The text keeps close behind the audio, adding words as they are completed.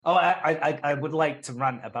Oh, I would like to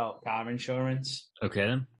rant about car insurance. Okay,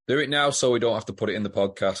 then. Do it now so we don't have to put it in the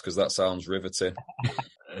podcast because that sounds riveting.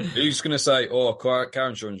 Are you just going to say, car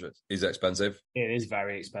insurance is expensive? It is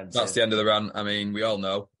very expensive. That's the end of the rant. I mean, we all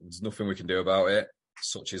know there's nothing we can do about it.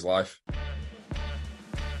 Such is life.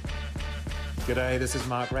 G'day, this is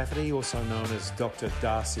Mark Rafferty, also known as Dr.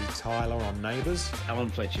 Darcy Tyler on Neighbours. Alan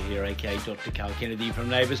Fletcher here, aka Dr. Carl Kennedy from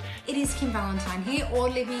Neighbours. It is Kim Valentine here, or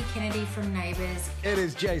Libby Kennedy from Neighbours. It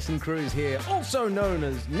is Jason Cruz here, also known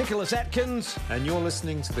as Nicholas Atkins. And you're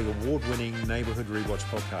listening to the award-winning Neighbourhood Rewatch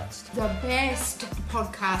podcast. The best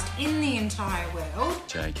podcast in the entire world.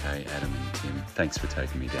 JK, Adam and Tim, thanks for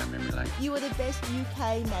taking me down memory lane. You are the best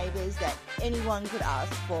UK neighbours that anyone could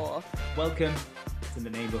ask for. Welcome to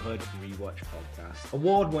the Neighbourhood Rewatch podcast,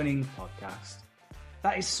 award-winning podcast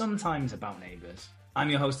that is sometimes about neighbours. I'm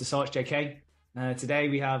your host, the Sorts JK. Today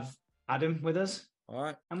we have Adam with us. All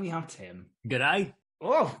right. And we have Tim. G'day.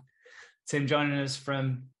 Oh, Tim joining us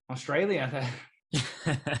from Australia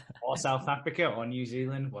or South Africa or New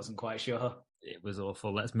Zealand. Wasn't quite sure. It was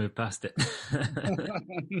awful. Let's move past it.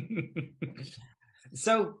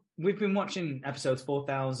 So we've been watching episodes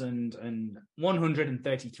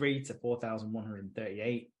 4,133 to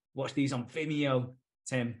 4,138. Watch these on Vimeo.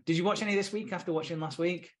 Tim, did you watch any this week after watching last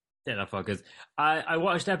week? Yeah, no fuckers. I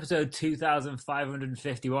watched episode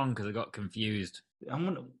 2,551 because I got confused.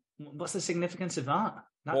 What's the significance of that?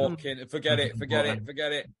 Walking, forget it.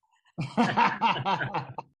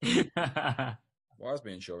 Why is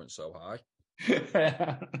my insurance so high?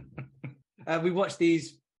 We watched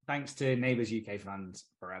these thanks to Neighbours UK fans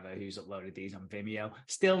forever who's uploaded these on Vimeo.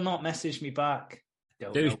 Still not messaged me back.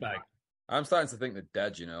 Douchebag. I'm starting to think they're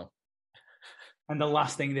dead, you know. And the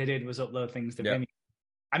last thing they did was upload things to Vimeo.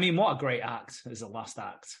 I mean, what a great act as the last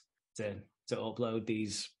act to upload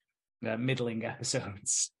these middling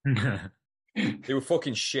episodes. They were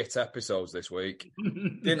fucking shit episodes this week.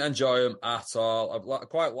 Didn't enjoy them at all. I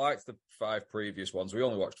quite liked the 5 previous ones. We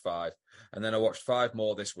only watched 5. And then I watched 5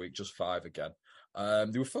 more this week, just 5 again.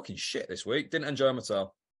 They were fucking shit this week. Didn't enjoy them at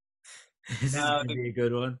all. This is going to be a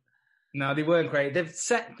good one. No, they weren't great. They've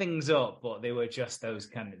set things up, but they were just those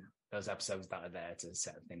episodes that are there to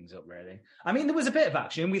set things up, really. I mean, there was a bit of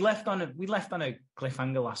action. We left on a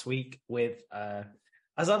cliffhanger last week with,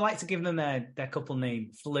 as I'd like to give them their couple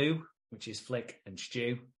name, Flu, which is Flick and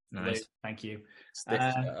Stu. Nice. Flu, thank you.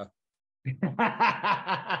 They're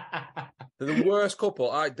the worst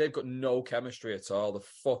couple. They've got no chemistry at all. They're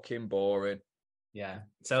fucking boring. Yeah.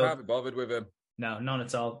 So can't be bothered with him. No, none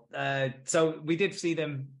at all. So we did see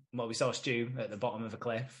them. Well, we saw Stu at the bottom of a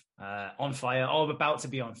cliff, on fire, or about to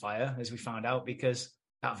be on fire, as we found out, because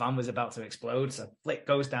that van was about to explode. So Flick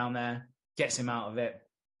goes down there, gets him out of it,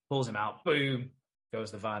 pulls him out. Boom,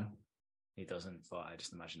 goes the van. He doesn't. But I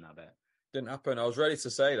just imagine that bit. Didn't happen. I was ready to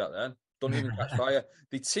say that then. Don't even catch fire.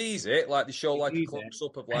 They tease it, like they show like a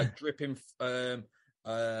close-up of like dripping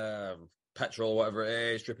petrol or whatever it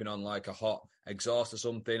is, dripping on like a hot exhaust or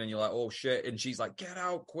something, and you're like, oh shit, and she's like, get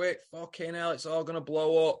out quick, fucking hell, it's all gonna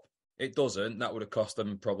blow up. It doesn't. That would have cost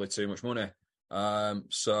them probably too much money.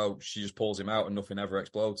 So she just pulls him out and nothing ever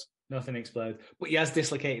explodes. Nothing explodes. But he has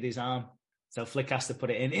dislocated his arm, so Flick has to put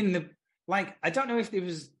it in the, like, I don't know if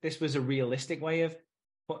this was a realistic way of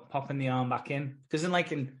popping the arm back in, because in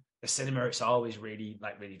the cinema it's always really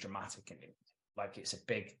dramatic and it's a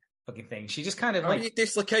big fucking thing. She just kind of you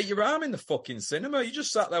dislocate your arm in the fucking cinema? You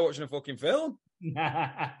just sat there watching a fucking film.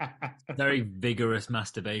 Very vigorous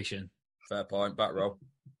masturbation. Fair point, back row.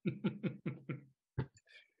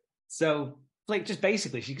 So Flick just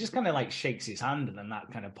basically, she just kind of like shakes his hand and then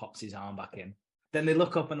that kind of pops his arm back in. Then they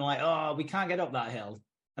look up and they're like, oh, we can't get up that hill.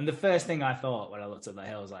 And the first thing I thought when I looked at the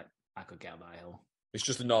hill was like, I could get up that hill. It's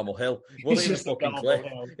just a normal hill. It wasn't even a fucking cliff.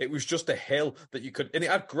 It was just a hill that you could, and it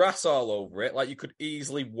had grass all over it. Like you could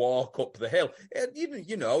easily walk up the hill.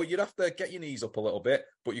 You know, you'd have to get your knees up a little bit,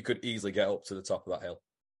 but you could easily get up to the top of that hill.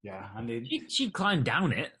 Yeah, I mean, she climbed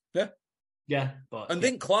down it. Yeah,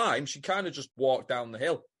 didn't climb. She kind of just walked down the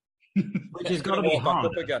hill, which has got to be hard.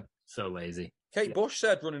 Up again. So lazy. Kate Bush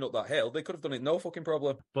said running up that hill, they could have done it no fucking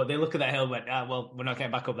problem. But they look at that hill and went, well, we're not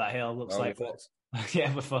getting back up that hill. Looks like we're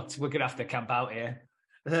yeah, we're fucked. We're going to have to camp out here.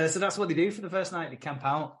 So that's what they do for the first night. They camp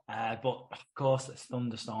out. But, of course, there's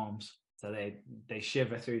thunderstorms. So they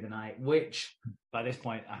shiver through the night, which, by this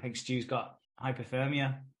point, I think Stu's got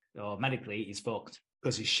hypothermia. Or medically, he's fucked.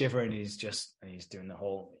 Because he's shivering, he's doing the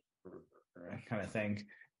whole kind of thing.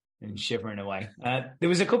 And shivering away. There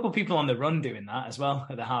was a couple of people on the run doing that as well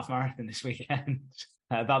at the half marathon this weekend.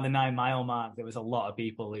 About the 9 mile mark, there was a lot of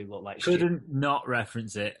people who looked like Stu. Couldn't not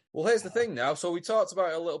reference it. Well, here's the thing now. So we talked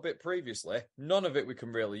about it a little bit previously. None of it we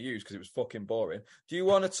can really use because it was fucking boring. Do you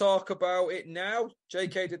want to talk about it now?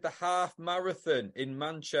 JK did the half marathon in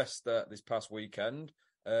Manchester this past weekend,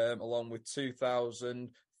 along with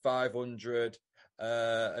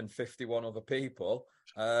 2,551 other people.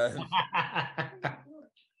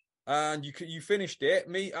 And you finished it.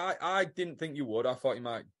 I didn't think you would. I thought you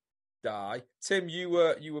might die. Tim, you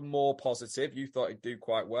were more positive. You thought he'd do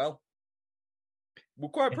quite well. We're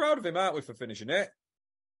quite proud of him, aren't we, for finishing it?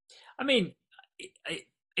 I mean,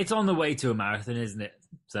 it's on the way to a marathon, isn't it?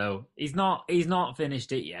 So he's not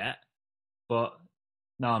finished it yet. But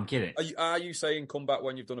no, I'm kidding. Are you saying come back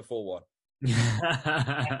when you've done a full one?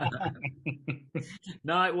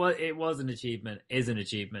 No, it was an achievement. Is an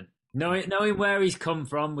achievement. Knowing where he's come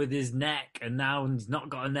from with his neck, and now he's not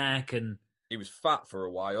got a neck, and he was fat for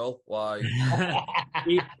a while. Like,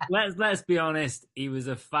 let's be honest, he was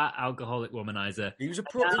a fat alcoholic womanizer. He was a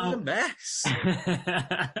mess.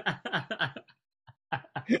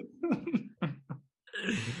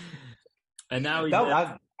 And now he's.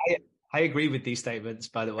 I agree with these statements,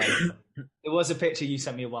 by the way. There was a picture you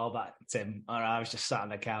sent me a while back, Tim, and I was just sat on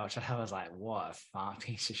the couch and I was like, what a fat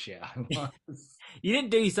piece of shit I was. You didn't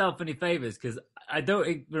do yourself any favours because I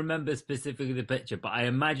don't remember specifically the picture, but I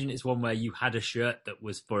imagine it's one where you had a shirt that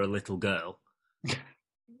was for a little girl.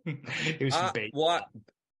 It was big.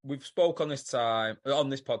 We've spoke on this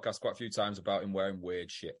podcast quite a few times about him wearing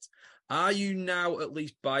weird shit. Are you now at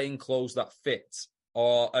least buying clothes that fit?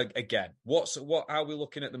 Or again, how are we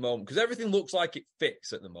looking at the moment? Because everything looks like it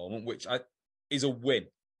fits at the moment, which is a win.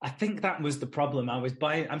 I think that was the problem.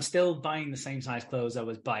 I'm still buying the same size clothes I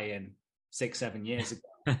was buying 6-7 years ago,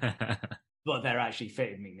 but they're actually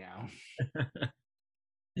fitting me now.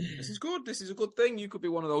 This is good. This is a good thing. You could be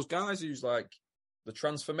one of those guys who's like the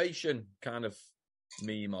transformation kind of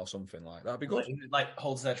meme or something like that. That'd be good. Like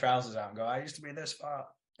holds their trousers out and go, I used to be this far.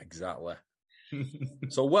 Exactly.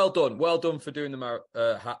 So well done for doing the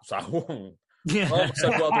marathon. Yeah. I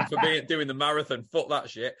said well done for doing the marathon. Fuck that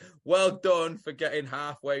shit. Well done for getting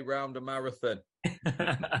halfway round a marathon.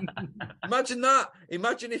 Imagine that.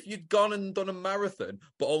 Imagine if you'd gone and done a marathon,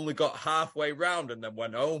 but only got halfway round and then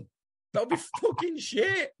went home. That'd be fucking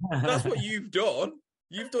shit. That's what you've done.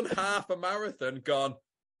 You've done half a marathon, gone,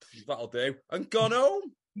 that'll do, and gone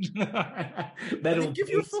home. And they give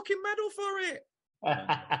you a fucking medal for it.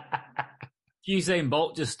 Usain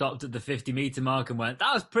Bolt just stopped at the 50-meter mark and went,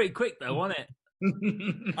 that was pretty quick though, wasn't it?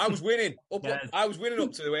 I was winning. I was winning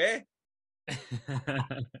up to the way.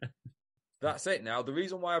 That's it now. The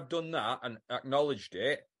reason why I've done that and acknowledged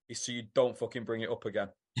it is so you don't fucking bring it up again.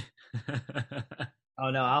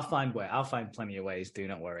 Oh no, I'll find plenty of ways. Do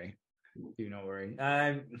not worry.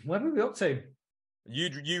 Where were we up to?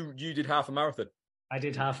 You did half a marathon. I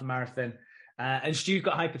did half a marathon. And Stu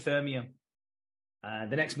got hypothermia.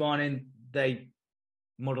 The next morning, they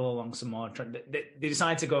muddle along some more. They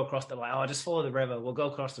decide to go across just follow the river. We'll go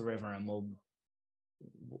across the river and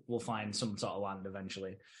we'll find some sort of land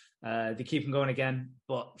eventually. They keep them going again,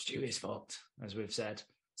 but Stu is fucked, as we've said.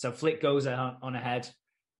 So Flick goes on ahead.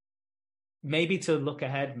 Maybe to look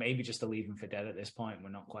ahead, maybe just to leave him for dead at this point. We're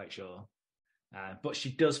not quite sure. But she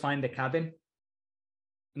does find the cabin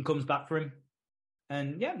and comes back for him.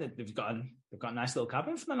 And yeah, they've got a nice little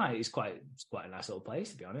cabin for the night. It's quite a nice little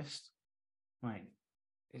place, to be honest. Like,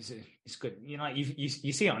 it's good. You know, like you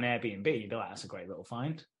see it on Airbnb, you'd be like, that's a great little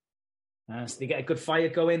find. So they get a good fire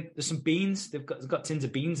going. There's some beans. They've got tins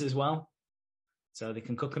of beans as well, so they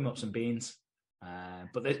can cook him up some beans.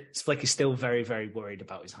 But Flick is still very, very worried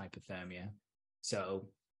about his hypothermia. So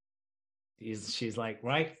she's like,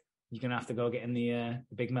 right, you're gonna have to go get in the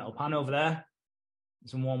big metal pan over there,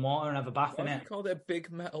 some warm water, and have a bath in it. Why called it a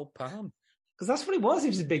big metal pan? Because that's what it was. It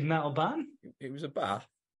was a big metal pan. It was a bath.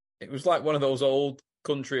 It was like one of those old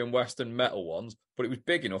country and western metal ones, but it was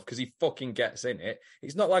big enough because he fucking gets in it.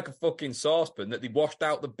 It's not like a fucking saucepan that they washed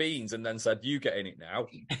out the beans and then said, you get in it now.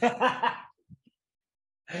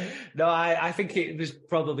 No, I think it was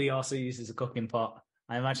probably also used as a cooking pot.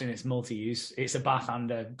 I imagine it's multi-use. It's a bath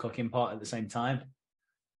and a cooking pot at the same time.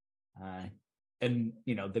 And,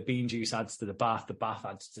 you know, the bean juice adds to the bath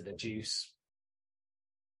adds to the juice.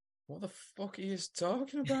 What the fuck are you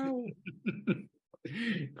talking about?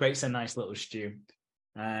 Creates a nice little stew.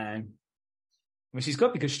 Which is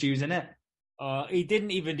good because stew's in it. He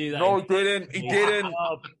didn't even do that. No, he didn't. He didn't.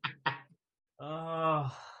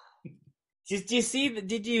 Oh.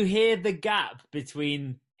 Did you hear the gap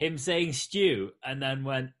between him saying stew and then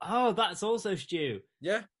went, oh, that's also stew?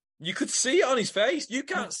 Yeah. You could see it on his face. You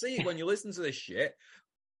can't see it when you listen to this shit.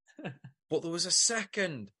 But there was a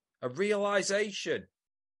second, a realisation.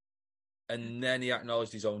 And then he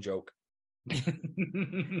acknowledged his own joke.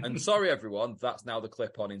 And sorry, everyone, that's now the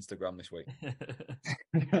clip on Instagram this week.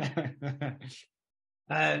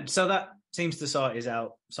 So that seems to sort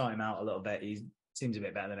him out a little bit. He seems a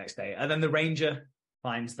bit better the next day. And then the ranger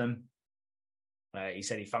finds them. He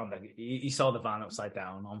said he saw the van upside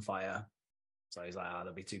down on fire. So he's like,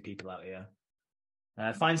 there'll be 2 people out here.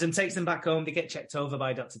 Finds them, takes them back home. They get checked over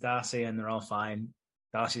by Dr. Darcy and they're all fine.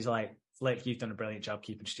 Darcy's like, Flick, you've done a brilliant job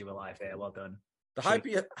keeping Stu alive here. Well done. The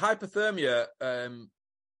hypothermia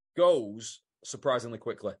goes surprisingly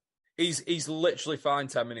quickly. He's literally fine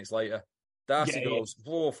 10 minutes later. Darcy goes,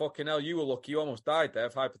 "Whoa, fucking hell, you were lucky. You almost died there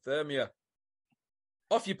of hypothermia.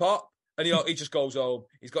 Off you pop." And he just goes home.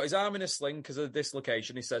 He's got his arm in a sling because of the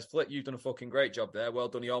dislocation. He says, "Flick, you've done a fucking great job there. Well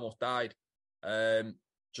done. He almost died.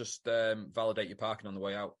 Just validate your parking on the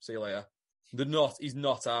way out. See you later." He's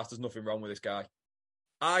not arsed. There's nothing wrong with this guy.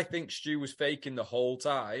 I think Stu was faking the whole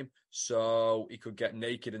time so he could get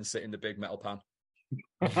naked and sit in the big metal pan.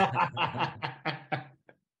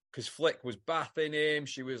 Because Flick was bathing him.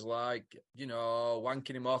 She was like,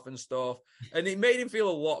 wanking him off and stuff. And it made him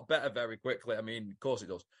feel a lot better very quickly. I mean, of course it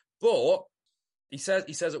does. But he says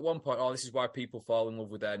at one point, this is why people fall in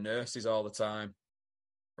love with their nurses all the time.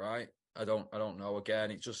 Right? I don't know.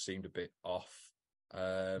 Again, it just seemed a bit off.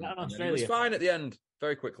 And he was fine at the end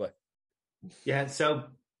very quickly. Yeah, so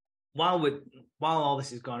while all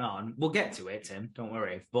this is going on, we'll get to it, Tim, don't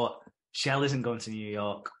worry. But Shell isn't going to New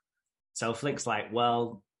York. So Flick's like,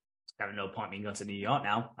 well, there's kind of no point in me going to New York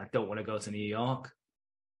now. I don't want to go to New York.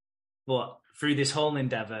 But through this whole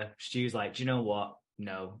endeavour, Stu's like, do you know what?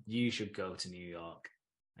 No, you should go to New York.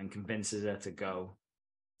 And convinces her to go,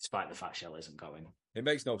 despite the fact Shell isn't going. It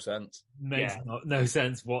makes no sense. Makes no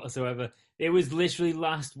sense whatsoever. It was literally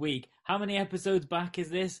last week. How many episodes back is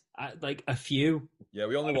this? Like a few. Yeah,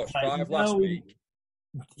 we only watched 5 last week.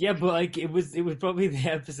 Yeah, but it was probably the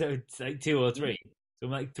episode 2 or 3. So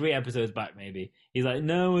like 3 episodes back maybe. He's like,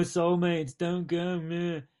 "No, we're soulmates. Don't go."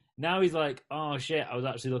 Meh. Now he's like, "Oh shit, I was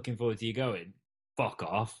actually looking forward to you going." Fuck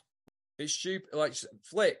off. It's stupid. Like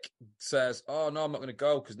Flick says, "Oh no, I'm not going to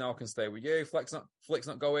go because now I can stay with you." Flick's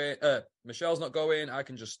not going. Michelle's not going. I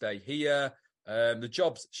can just stay here. The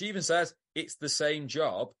jobs. She even says it's the same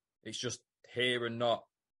job. It's just here and not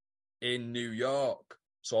in New York.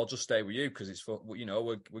 So I'll just stay with you because it's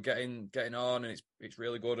we're getting on and it's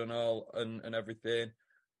really good and all and everything.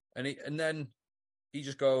 And then he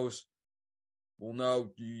just goes, "Well,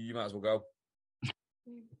 no, you might as well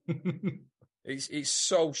go." It's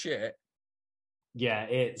so shit. Yeah,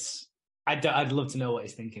 I'd love to know what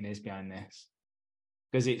his thinking is behind this,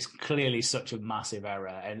 because it's clearly such a massive error,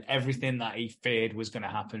 and everything that he feared was going to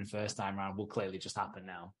happen first time around will clearly just happen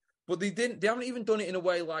now. But they haven't even done it in a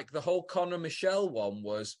way like the whole Connor Michelle one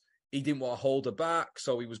was. He didn't want to hold her back,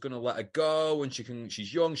 so he was going to let her go, and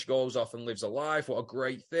she's young, she goes off and lives a life. What a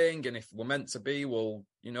great thing. And if we're meant to be,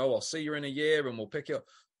 I'll see her in a year and we'll pick it up.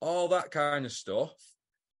 All that kind of stuff.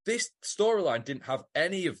 This storyline didn't have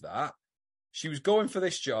any of that. She was going for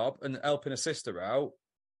this job and helping her sister out.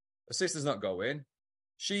 Her sister's not going.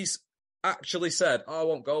 She's actually said, "I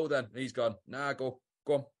won't go then." And he's gone, "Nah, go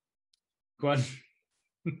on. Go on."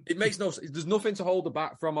 It makes no sense. There's nothing to hold her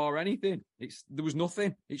back from or anything. There was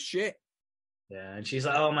nothing. It's shit. Yeah, and she's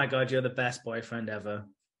like, "Oh my God, you're the best boyfriend ever."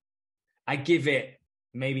 I give it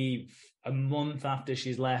maybe a month after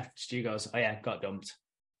she's left, Stu goes, "Oh yeah, got dumped.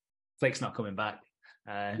 Flick's not coming back."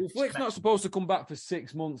 Flick's not supposed to come back for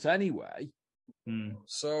 6 months anyway.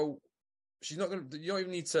 So she's not going to. You don't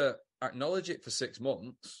even need to acknowledge it for 6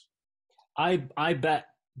 months. I bet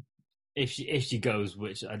if she goes,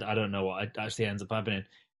 which I don't know what actually ends up happening,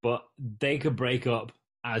 but they could break up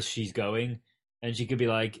as she's going, and she could be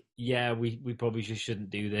like, "Yeah, we probably just shouldn't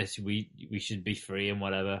do this. We should be free and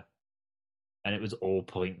whatever." And it was all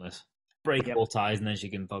pointless. Break all ties, and then she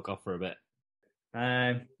can fuck off for a bit.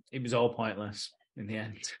 It was all pointless in the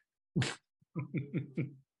end.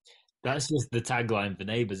 That's just the tagline for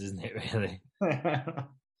Neighbours, isn't it, really?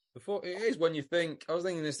 Before it is when you think, I was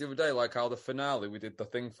thinking this the other day, like how the finale, we did the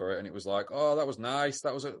thing for it, and it was like, "Oh, that was nice.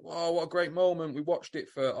 That was what a great moment. We watched it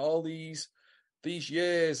for all these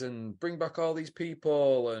years and bring back all these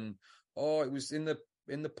people, and it was in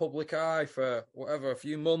the public eye for whatever, a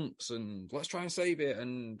few months, and let's try and save it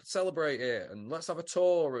and celebrate it, and let's have a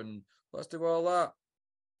tour and let's do all that."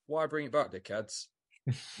 Why bring it back, dickheads?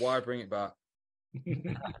 Why bring it back?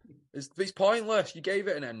 It's pointless. You gave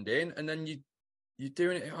it an ending, and then you're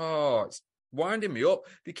doing it. Oh, it's winding me up.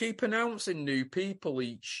 They keep announcing new people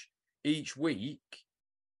each week,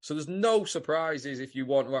 so there's no surprises if you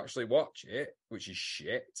want to actually watch it, which is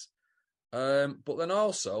shit. But then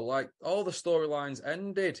also, like, all the storylines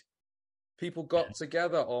ended. People got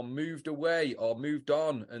together or moved away or moved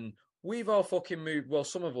on, and we've all fucking moved. Well,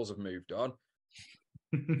 some of us have moved on.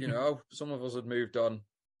 You know, some of us had moved on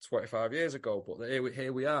 25 years ago, but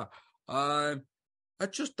here we are. I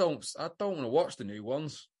don't want to watch the new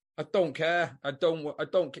ones. I don't care. I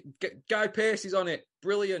don't. Guy Pearce is on it,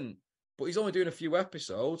 brilliant, but he's only doing a few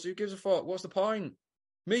episodes. Who gives a fuck? What's the point?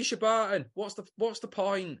 Misha Barton, what's the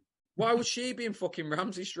point? Why would she be in fucking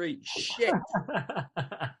Ramsey Street? Shit.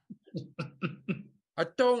 I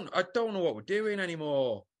don't know what we're doing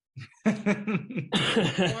anymore. Why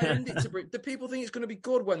end it to bring? The people think it's going to be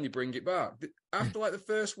good when they bring it back. After like the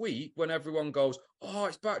first week, when everyone goes, "Oh,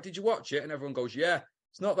 it's back. Did you watch it?" and everyone goes, "Yeah."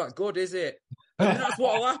 It's not that good, is it? And that's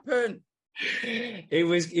what'll happen. It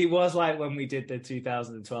was like when we did the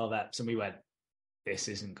 2012 eps and we went, this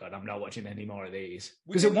isn't good. I'm not watching any more of these.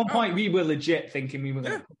 Because at one point we were legit thinking we were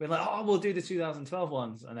going to be like, oh, we'll do the 2012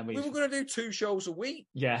 ones. And then we were going to do 2 shows a week.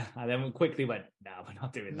 Yeah. And then we quickly went, no, we're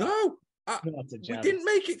not doing that. No. We didn't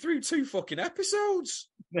make it through 2 fucking episodes.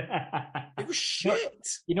 It was shit.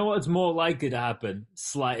 You know what's more likely to happen?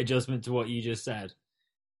 Slight adjustment to what you just said.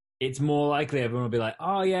 It's more likely everyone will be like,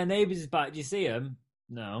 oh, yeah, Neighbours is back. Did you see him?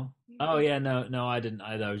 No. Oh, yeah, no, I didn't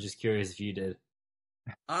either. I was just curious if you did.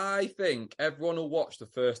 I think everyone will watch the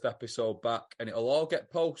first episode back and it'll all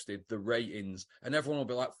get posted, the ratings, and everyone will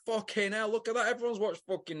be like, fucking hell, look at that. Everyone's watched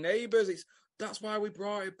fucking Neighbours. That's why we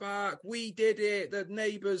brought it back. We did it. The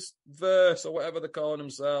Neighbours verse or whatever they're calling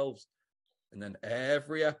themselves. And then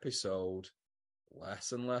every episode,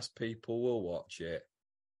 less and less people will watch it.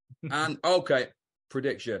 And, okay,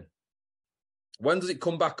 prediction. When does it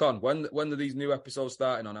come back on? When are these new episodes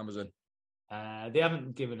starting on Amazon? They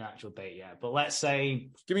haven't given an actual date yet, but let's say...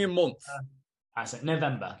 Give me a month. I say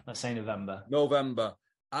November. Let's say November. November.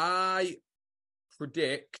 I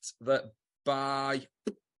predict that by...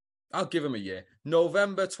 I'll give them a year.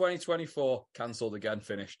 November 2024, cancelled again,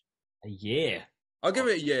 finished. A year? I'll give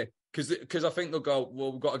it a year, because I think they'll go,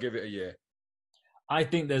 well, we've got to give it a year. I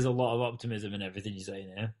think there's a lot of optimism in everything you're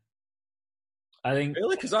saying here. I think...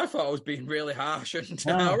 Really? Because I thought I was being really harsh and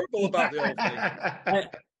terrible about the whole thing.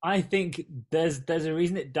 I think there's a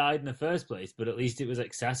reason it died in the first place, but at least it was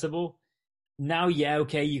accessible. Now, yeah,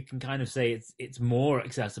 okay, you can kind of say it's more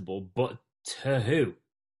accessible, but to who?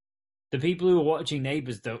 The people who are watching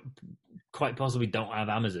Neighbours quite possibly don't have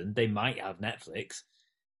Amazon. They might have Netflix.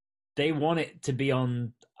 They want it to be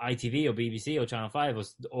on ITV or BBC or Channel 5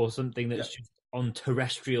 or something that's just on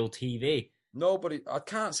terrestrial TV. I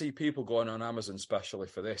can't see people going on Amazon specially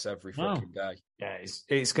for this every fucking day. Yeah,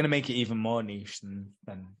 it's going to make it even more niche than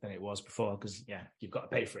it was before because, you've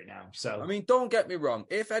got to pay for it now. So, I mean, don't get me wrong.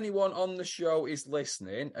 If anyone on the show is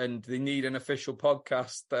listening and they need an official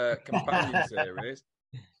podcast companion series,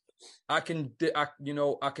 I can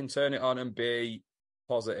turn it on and be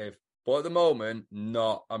positive. But at the moment,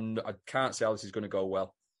 I can't see how this is going to go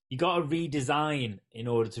well. You got to redesign in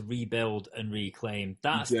order to rebuild and reclaim.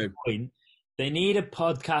 That's the point. They need a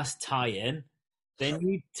podcast tie-in. They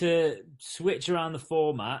need to switch around the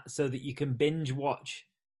format so that you can binge watch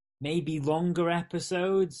maybe longer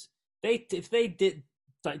episodes. If they did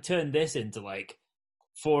turn this into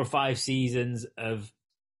 4 or 5 seasons of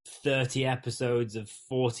 30 episodes of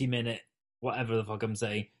 40-minute, whatever the fuck I'm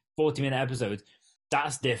saying, 40-minute episodes,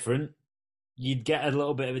 that's different. You'd get a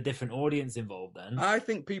little bit of a different audience involved then. I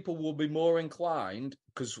think people will be more inclined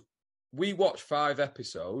because we watch 5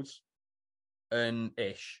 episodes and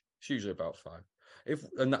ish. It's usually about 5.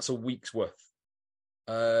 And that's a week's worth.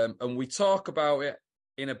 And we talk about it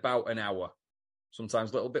in about an hour.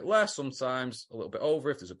 Sometimes a little bit less, sometimes a little bit over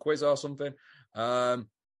if there's a quiz or something. But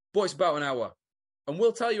it's about an hour. And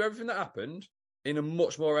we'll tell you everything that happened in a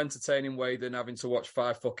much more entertaining way than having to watch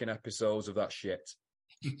 5 fucking episodes of that shit.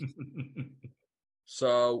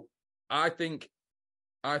 So I think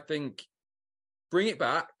bring it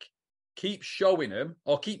back, keep showing them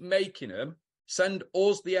or keep making them. Send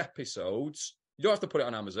us the episodes. You don't have to put it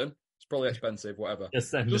on Amazon. It's probably expensive, whatever. Just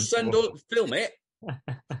send us, film it.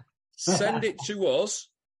 Send it to us.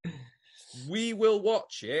 We will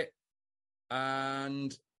watch it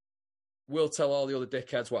and we'll tell all the other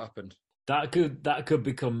dickheads what happened. That could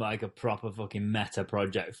become like a proper fucking meta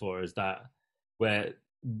project for us, where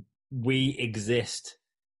we exist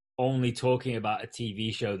only talking about a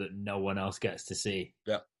TV show that no one else gets to see.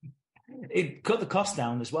 Yeah. It cut the cost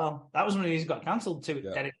down as well. That was when it got cancelled to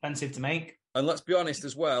get expensive to make. And let's be honest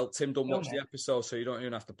as well, Tim don't watch the episode, so you don't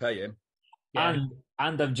even have to pay him. Yeah.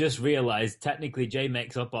 And I've just realised, technically, Jay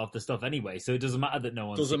makes up half the stuff anyway, so it doesn't matter that no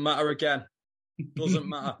one... Doesn't matter again. Doesn't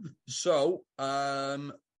matter. So, right,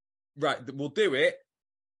 we'll do it.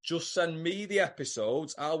 just send me the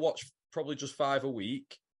episodes. I'll watch probably just 5 a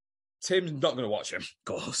week. Tim's not going to watch him, of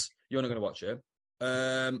course. You're not going to watch him.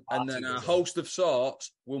 And then a host of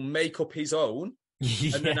sorts will make up his own,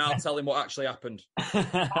 and then I'll tell him what actually happened.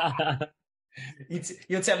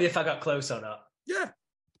 You'll tell me if I got close or not. Yeah.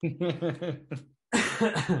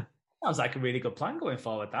 Sounds like a really good plan going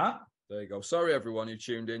forward, that. There you go. Sorry, everyone who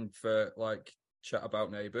tuned in for, chat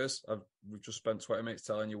about Neighbours. We've just spent 20 minutes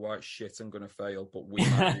telling you why it's shit and going to fail, but we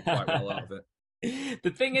might do quite well out of it. The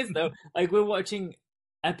thing is, though, we're watching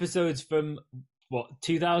episodes from,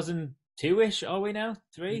 2002-ish, are we now?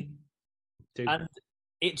 3? 2. And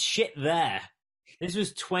it's shit there. This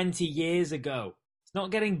was 20 years ago. It's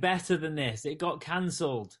not getting better than this. It got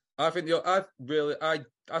cancelled. I think I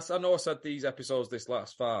know I said these episodes this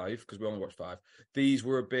last 5, because we only watched 5. These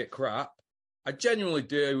were a bit crap. I genuinely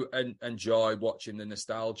do enjoy watching the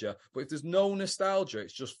nostalgia. But if there's no nostalgia,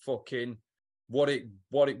 it's just fucking what it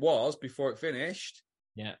was before it finished.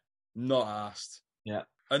 Yeah. Not asked. Yeah.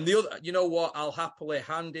 And the other, you know what? I'll happily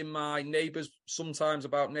hand in my Neighbours, sometimes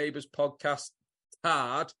about Neighbours podcast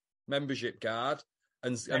card, membership card,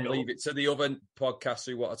 and leave it to the other podcasts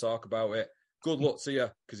who want to talk about it. Good luck to you,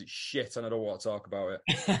 because it's shit and I don't want to talk about it.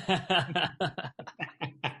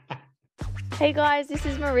 Hey guys, this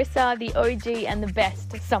is Marissa, the OG and the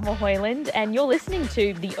best Summer Hoyland, and you're listening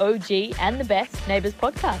to the OG and the best Neighbours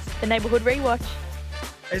podcast, the Neighbourhood Rewatch.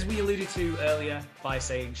 As we alluded to earlier by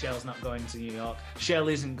saying Shell's not going to New York, Shell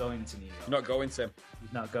isn't going to New York. Not going, Tim.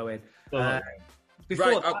 He's not going.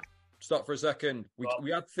 Stop for a second.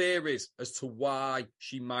 We had theories as to why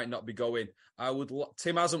she might not be going.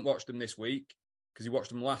 Tim hasn't watched them this week because he watched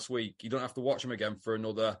them last week. You don't have to watch them again for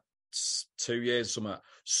another 2 years or something.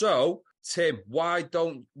 So, Tim, what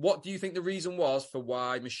do you think the reason was for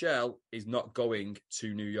why Michelle is not going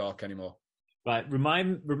to New York anymore? Right,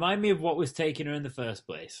 remind me of what was taking her in the first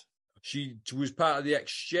place. She was part of the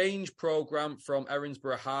exchange program from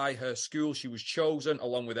Erinsborough High, her school. She was chosen,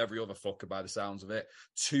 along with every other fucker by the sounds of it,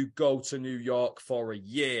 to go to New York for a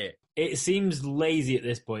year. It seems lazy at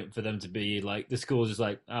this point for them to be like, the school's just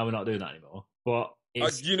like, we're not doing that anymore. But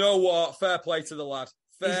you know what? Fair play to the lad.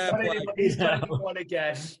 Fair play. He's got one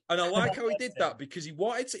again. And I like how he did that, because he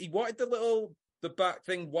wanted the back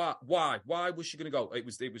thing. Why was she going to go? It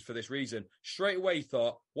was for this reason. Straight away he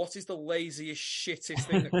thought, what is the laziest, shittest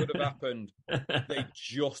thing that could have happened? They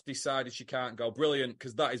just decided she can't go. Brilliant,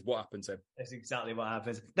 because that is what happened to him. That's exactly what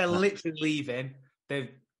happens. They're literally leaving. They're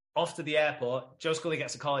off to the airport. Joe Scully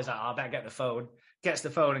gets a call. He's like, I better get the phone. Gets the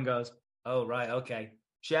phone and goes, oh, right, okay.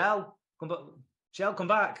 Shell, come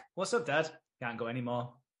back. What's up, Dad? Can't go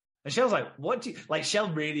anymore. And Shell's like, what do you... Like, Shell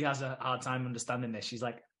really has a hard time understanding this. She's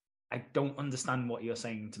like, I don't understand what you're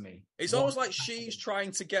saying to me. It's almost like she's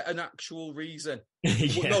trying to get an actual reason.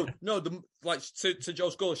 Yeah. To Joe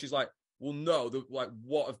Scully, she's like, well, no,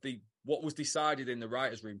 what was decided in the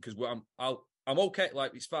writers' room? Because I'm okay,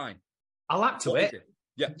 like it's fine. I'll act to it.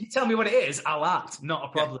 Yeah, you tell me what it is, I'll act. Not a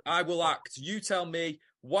problem. Yeah, I will act. You tell me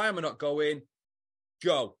why am I not going?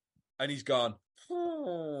 Go, and he's gone.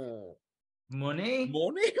 Money.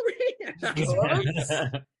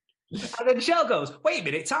 And then Shell goes, wait a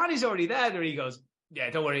minute, Tiny's already there. And he goes, yeah,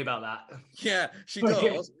 don't worry about that. Yeah, she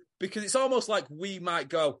does. Because it's almost like we might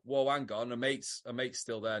go, whoa, hang on, a mate's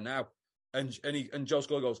still there now. And Joe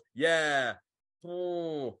Scully goes, yeah.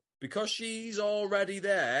 Because she's already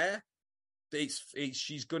there,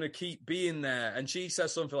 she's going to keep being there. And she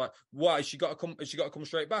says something like, why? Has she got to come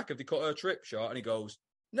straight back? Have they cut her trip short? And he goes,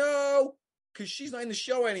 no, because she's not in the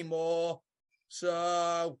show anymore.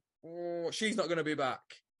 So she's not going to be back.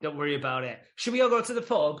 Don't worry about it. Should we all go to the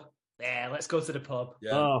pub? Yeah, let's go to the pub.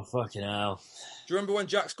 Yeah. Oh, fucking hell. Do you remember when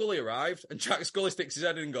Jack Scully arrived and Jack Scully sticks his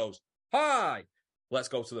head in and goes, hi, let's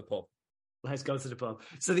go to the pub. Let's go to the pub.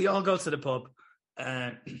 So they all go to the pub.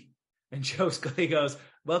 And Joe Scully goes,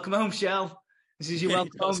 welcome home, Shell. This is your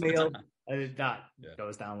welcome home meal. And that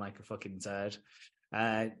goes down like a fucking turd.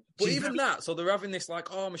 But even that, so they're having this like,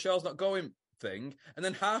 oh, Michelle's not going thing. And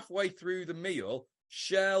then halfway through the meal,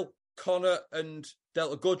 Shell, Connor and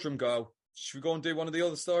Delta Goodrum go, should we go and do one of the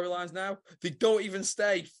other storylines now? They don't even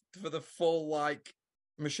stay for the full, like,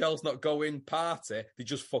 Michelle's not going party. They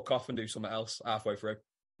just fuck off and do something else halfway through.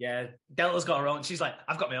 Yeah, Delta's got her own. She's like,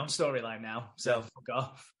 I've got my own storyline now, so fuck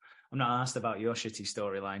off. I'm not asked about your shitty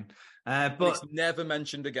storyline. But it's never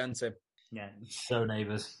mentioned again, Tim. Yeah. So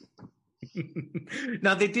Neighbours.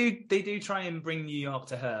 No, they do try and bring New York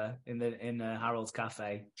to her in Harold's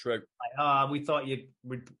Cafe. True. Like, we thought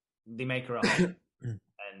they make her a hot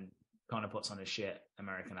and Connor puts on a shit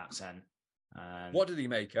American accent. What did he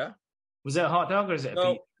make her? Was it a hot dog or is it a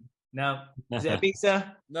pizza? No. Is it a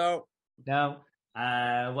pizza? No.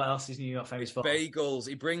 What else is New York famous for? Bagels.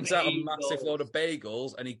 He brings out a massive load of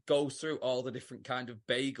bagels and he goes through all the different kind of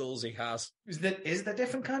bagels he has. Is there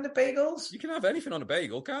different kind of bagels? You can have anything on a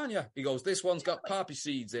bagel, can't you? He goes, this one's got poppy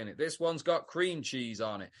seeds in it. This one's got cream cheese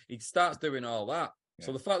on it. He starts doing all that. Yeah.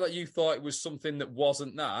 So the fact that you thought it was something that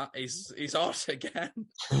wasn't that is odd again.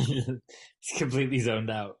 It's completely zoned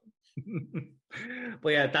out. But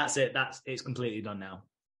yeah, that's it. It's completely done now.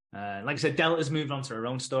 Like I said, Delta's moved on to her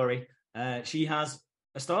own story. She has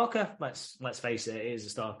a stalker. Let's face it is a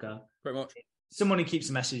stalker. Pretty much. Someone who keeps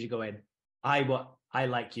a message going, I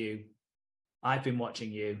like you. I've been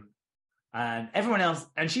watching you. And everyone else,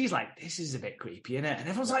 and she's like, this is a bit creepy, isn't it? And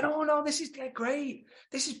everyone's like, oh no, this is great.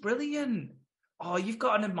 This is brilliant. Oh, you've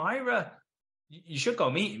got an admirer. You should go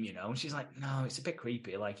meet him, And she's like, no, it's a bit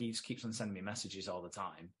creepy. Like, he just keeps on sending me messages all the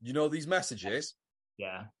time. You know these messages?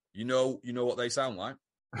 Yeah. You know what they sound like?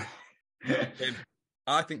 Tim.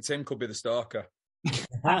 I think Tim could be the stalker.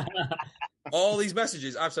 All these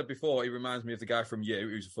messages, I've said before, he reminds me of the guy from You,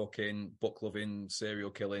 who's a fucking book-loving,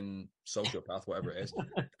 serial-killing sociopath, whatever it is.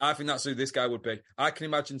 I think that's who this guy would be. I can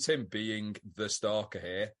imagine Tim being the stalker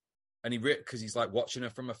here. And because he's like watching her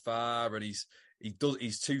from afar, and he's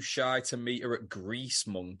too shy to meet her at Grease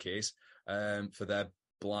Monkeys for their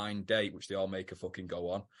blind date, which they all make her fucking go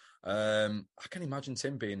on. I can imagine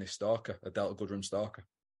Tim being this stalker, a Delta Goodrem stalker.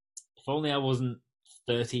 If only I wasn't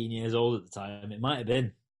 13 years old at the time, it might have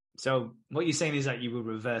been. So what you're saying is that you were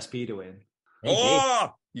reverse pedoing.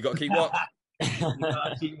 Oh, you got to keep watch. You got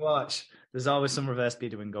to keep watch. There's always some reverse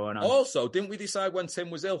pedoing going on. Also, didn't we decide when Tim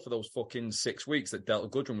was ill for those fucking 6 weeks that Delta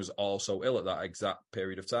Goodrem was also ill at that exact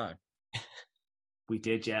period of time? We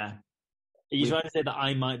did, yeah. Are you trying to say that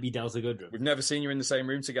I might be Delta Goodrem? We've never seen you in the same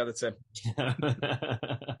room together, Tim.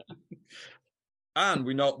 And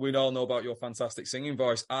we all know about your fantastic singing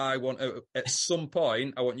voice. At some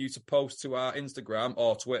point, I want you to post to our Instagram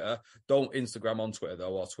or Twitter. Don't Instagram on Twitter,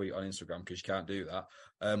 though, or tweet on Instagram, because you can't do that.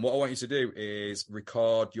 What I want you to do is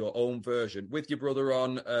record your own version with your brother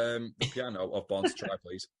on the piano of Born to Try,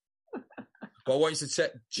 please. But I want you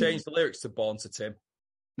to change the lyrics to Born to Tim.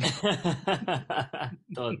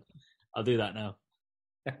 Done. I'll do that now.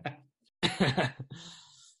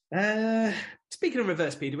 Speaking of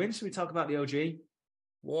reverse pedoing, should we talk about the OG?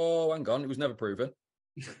 Whoa, hang on. It was never proven.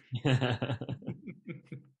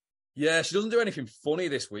 Yeah, she doesn't do anything funny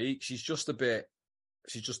this week. She's just,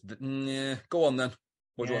 yeah. Go on then.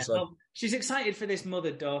 What do you want to say? Well, she's excited for this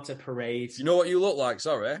mother-daughter parade. You know what you look like?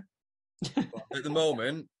 Sorry. At the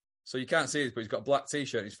moment, so you can't see this, but he's got a black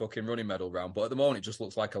T-shirt and his fucking running medal round. But at the moment, it just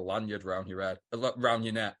looks like a lanyard round your head, round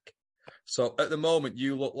your neck. So at the moment,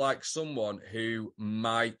 you look like someone who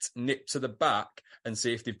might nip to the back and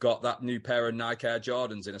see if they've got that new pair of Nike Air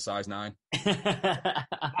Jordans in a size 9.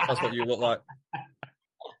 That's what you look like.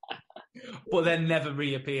 But then never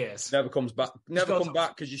reappears. Never comes back. Never come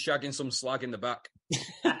back because you're shagging some slag in the back.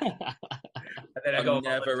 And then that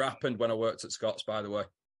never happened when I worked at Scott's, by the way.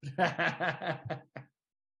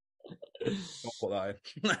 Don't put that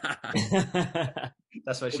in.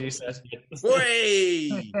 That's what she said.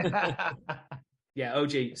 Whey! Yeah,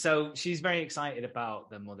 OG. So she's very excited about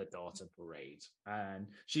the mother-daughter parade. And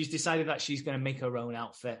she's decided that she's going to make her own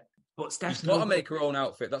outfit. But Steph's got to make her own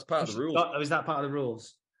outfit. That's part of the rules. Is that part of the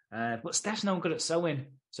rules? But Steph's no good at sewing.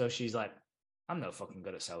 So she's like, I'm no fucking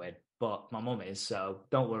good at sewing. But my mum is, so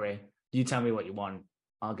don't worry. You tell me what you want.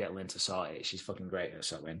 I'll get Lynn to sort it. She's fucking great at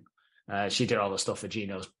sewing. She did all the stuff for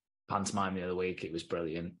Gino's pantomime the other week. It was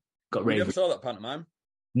brilliant. We never saw that pantomime.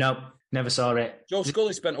 No, never saw it. Joe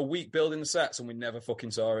Scully spent a week building the sets and we never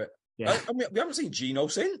fucking saw it. Yeah. We haven't seen Gino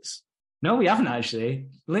since. No, we haven't actually.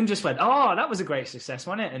 Lynn just went, oh, that was a great success,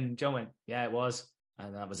 wasn't it? And Joe went, yeah, it was.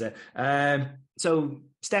 And that was it. So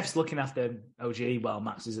Steph's looking after OG while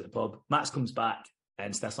Max is at the pub. Max comes back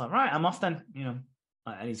and Steph's like, right, I'm off then.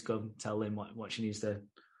 I need to go tell Lynn what she needs to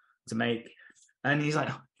make. And he's like,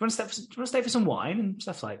 do you want to stay for some wine? And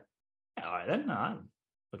Steph's like, yeah, all right then.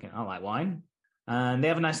 I like wine. And they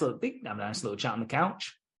have a nice little chat on the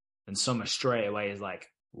couch. And Summer straight away is like,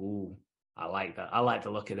 ooh, I like that. I like the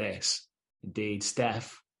look of this. Indeed,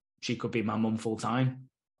 Steph, she could be my mum full time.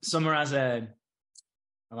 Summer has a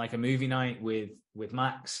movie night with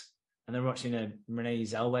Max, and they're watching a Renee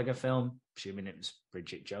Zellweger film. Assuming it was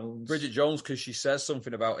Bridget Jones. Bridget Jones, because she says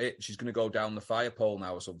something about it. She's going to go down the fire pole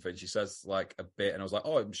now or something. She says like a bit, and I was like,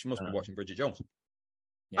 oh, she must be watching Bridget Jones.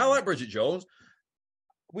 Yeah. I like Bridget Jones.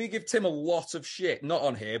 We give Tim a lot of shit, not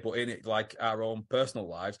on here, but in it, like our own personal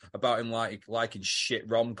lives, about him liking shit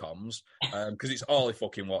rom-coms, because it's all he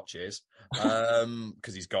fucking watches,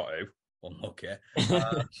 because he's got to. Unlucky.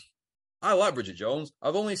 I like Bridget Jones.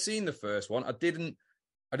 I've only seen the first one. I didn't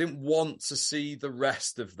I didn't want to see the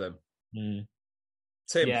rest of them. Mm.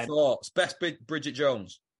 Tim, thoughts? Best Bridget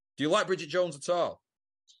Jones. Do you like Bridget Jones at all?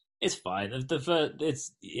 It's fine.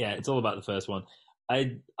 It's all about the first one.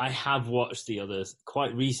 I have watched the others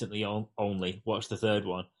quite recently. Only watched the third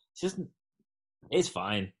one. It's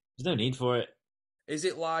fine. There's no need for it. Is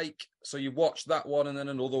it like, so you watched that one and then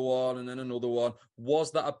another one and then another one?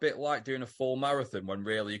 Was that a bit like doing a full marathon when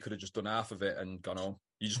really you could have just done half of it and gone home?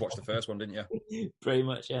 You just watched the first one, didn't you? Pretty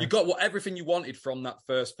much, yeah. You got everything you wanted from that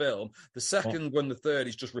first film. The second and the third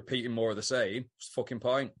is just repeating more of the same. What's the fucking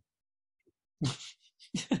point?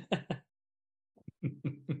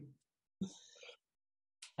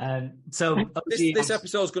 So this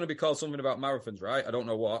episode is going to be called something about marathons, right? I don't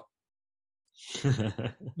know what.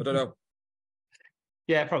 I don't know.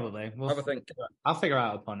 Yeah, probably. Have a think. I'll figure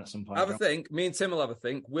out a point at some point. Have a think. Me and Tim will have a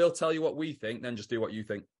think. We'll tell you what we think, then just do what you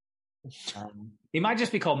think. It might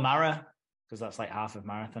just be called Mara, because that's like half of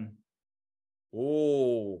marathon.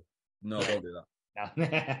 Oh, no, don't do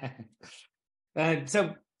that. No.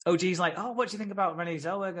 So OG's like, oh, what do you think about Renee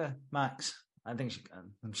Zellweger, Max? I think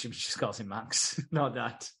she just calls him Max, not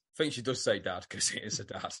Dad. I think she does say Dad, because he is a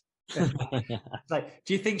dad. It's like,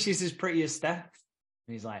 do you think she's as pretty as Steph?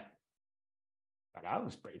 And he's like, that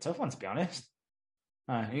was a pretty tough one, to be honest.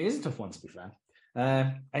 It is a tough one, to be fair.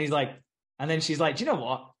 And he's like, and then she's like, do you know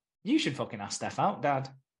what? You should fucking ask Steph out, Dad.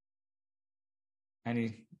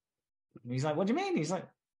 And he's like, what do you mean? He's like,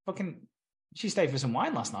 fucking, she stayed for some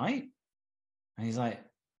wine last night. And he's like,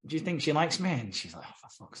 do you think she likes me? And she's like, oh,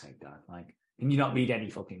 for fuck's sake, Dad. Like, can you not read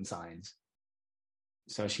any fucking signs?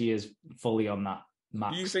 So she is fully on that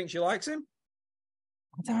Max. Do you think she likes him?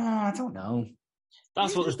 I don't know.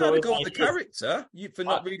 That's what the story is. Go with the like. character for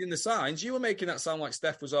not reading the signs. You were making that sound like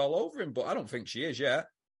Steph was all over him, but I don't think she is yet.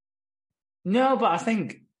 No, but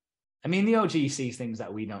I mean, the OG sees things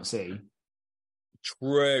that we don't see.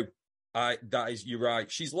 True. You're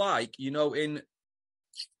right. She's like, in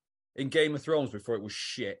Game of Thrones before it was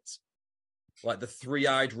shit, like the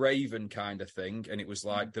three-eyed raven kind of thing, and it was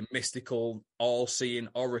like the mystical, all-seeing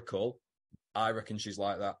oracle. I reckon she's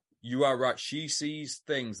like that. You are right. She sees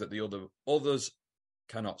things that the others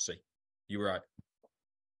cannot see. You're right.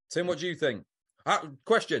 Tim, what do you think?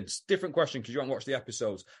 Different question, because you haven't watched the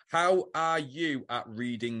episodes. How are you at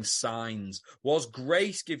reading signs? Was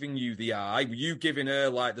Grace giving you the eye? Were you giving her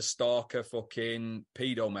like the stalker fucking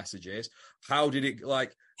pedo messages? How did it,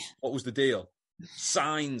 like, what was the deal?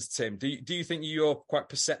 Signs, Tim. Do you think you're quite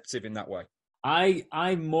perceptive in that way?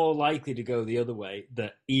 I'm more likely to go the other way,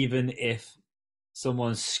 that even if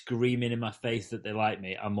someone's screaming in my face that they like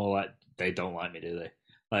me, I'm more like, they don't like me, do they?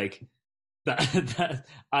 Like, that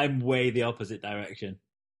I'm way the opposite direction.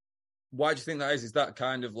 Why do you think that is? Is that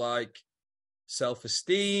kind of like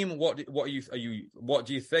self-esteem? What do you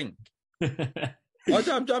think? I'm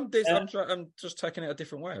just taking it a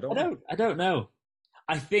different way. I don't know.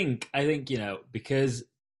 I think because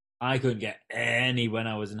I couldn't get any when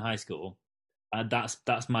I was in high school,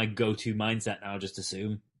 that's my go-to mindset now. Just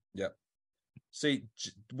assume. Yeah. See,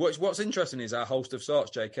 what's interesting is our host of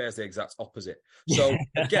sorts, JK, is the exact opposite. So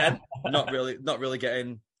again, not really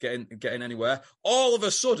getting anywhere. All of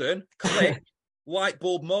a sudden, click, light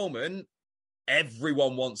bulb moment.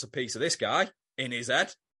 Everyone wants a piece of this guy in his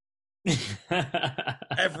head.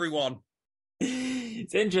 Everyone.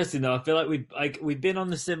 It's interesting though. I feel like we've been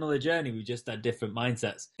on the similar journey. We just had different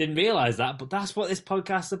mindsets. Didn't realize that, but that's what this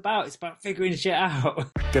podcast's about. It's about figuring shit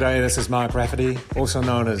out. G'day, this is Mark Rafferty, also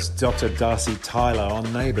known as Dr. Darcy Tyler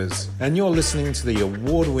on Neighbours, and you're listening to the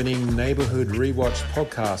award-winning Neighbourhood Rewatch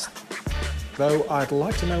podcast. Though I'd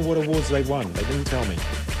like to know what awards they won. They didn't tell me.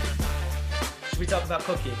 Should we talk about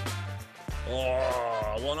Cookie?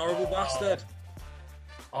 Oh, one horrible bastard.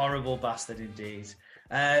 Horrible bastard indeed.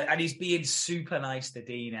 And he's being super nice to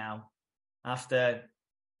Dee now after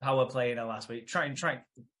power playing her last week. Trying,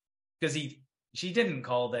 because she didn't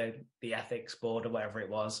call the ethics board or whatever it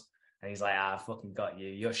was. And he's like, I fucking got you.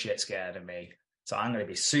 You're shit scared of me. So I'm going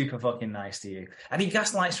to be super fucking nice to you. And he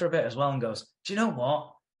gaslights her a bit as well and goes, do you know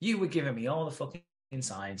what? You were giving me all the fucking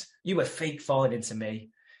signs. You were fake falling into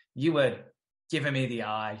me. You were giving me the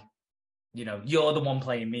eye. You're the one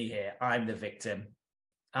playing me here. I'm the victim.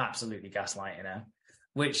 Absolutely gaslighting her,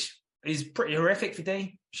 which is pretty horrific for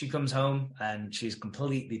Dee. She comes home and she's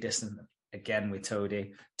completely distant again with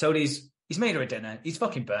Toadie. He's made her a dinner. He's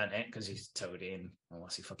fucking burnt it because he's Toadie and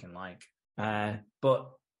what's he fucking like. But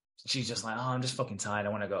she's just like, oh, I'm just fucking tired. I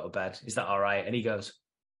want to go to bed. Is that all right? And he goes,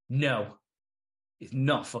 no, it's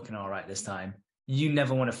not fucking all right this time. You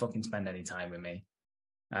never want to fucking spend any time with me.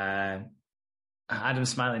 And Adam's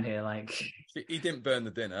smiling here like... He didn't burn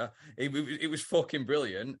the dinner. It was fucking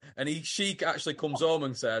brilliant. And she actually comes home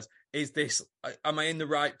and says, am I in the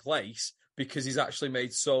right place? Because he's actually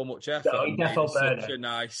made so much effort. No, he definitely burned such it. a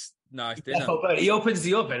nice dinner. He opens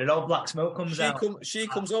the oven and all black smoke comes out. She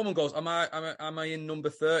comes home and goes, am I in number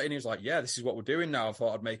 30? And he was like, yeah, this is what we're doing now. I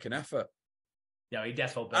thought I'd make an effort. No, he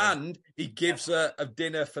definitely burned. And he gives her a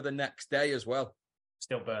dinner for the next day as well.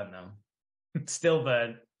 Still burned, though. Still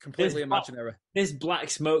burned. Completely imaginary. This black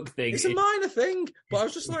smoke thing. It's a minor thing, but I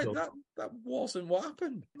was just like, that wasn't what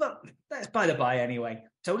happened. But that's by the by anyway.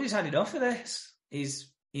 Toadie's had enough of this.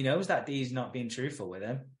 He knows that Dee's not being truthful with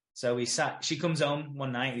him. So she comes home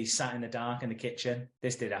one night, he's sat in the dark in the kitchen.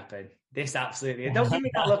 This did happen. This absolutely, don't give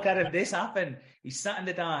me that look at him. This happened. He's sat in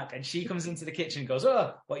the dark and she comes into the kitchen and goes,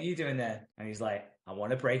 oh, what are you doing there? And he's like, I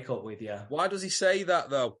want to break up with you. Why does he say that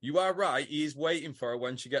though? You are right. He is waiting for her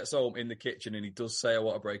when she gets home in the kitchen and he does say, I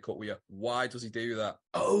want to break up with you. Why does he do that?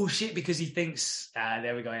 Oh shit, because he thinks,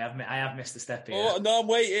 there we go. I have missed a step here. Oh, no, I'm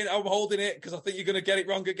waiting. I'm holding it because I think you're going to get it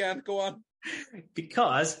wrong again. Go on.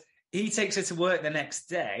 Because he takes her to work the next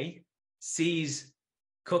day, sees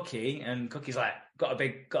Cookie, and Cookie's like, got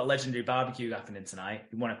a legendary barbecue happening tonight.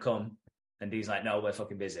 You want to come? And Dee's like, no, we're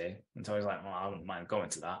fucking busy. And so he's like, well, I wouldn't mind going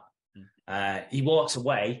to that. He walks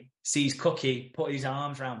away, sees Cookie put his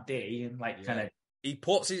arms around Dee, and kind of.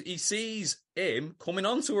 He sees him coming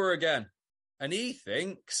onto her again, and he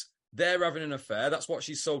thinks they're having an affair. That's what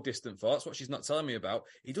she's so distant for. That's what she's not telling me about.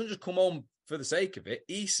 He doesn't just come home for the sake of it.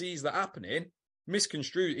 He sees that happening,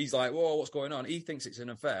 misconstrued. He's like, whoa, what's going on? He thinks it's an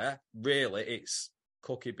affair. Really, it's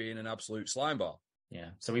Cookie being an absolute slimeball.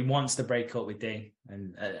 Yeah, so he wants to break up with Dee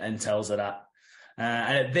and tells her that.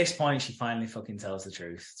 And at this point, she finally fucking tells the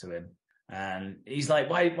truth to him. And he's like,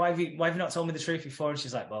 why have you not told me the truth before? And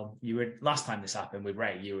she's like, well, last time this happened with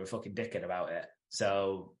Ray, you were a fucking dickhead about it.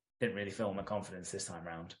 So didn't really fill my confidence this time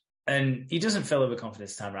around. And he doesn't fill her with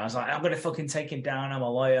confidence this time around. I was like, I'm going to fucking take him down. I'm a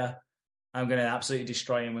lawyer. I'm going to absolutely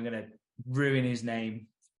destroy him. We're going to ruin his name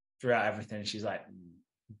throughout everything. And she's like,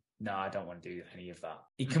 no, I don't want to do any of that.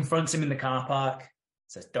 He confronts him in the car park,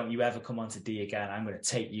 says, don't you ever come on to D again. I'm going to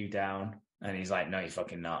take you down. And he's like, no, you're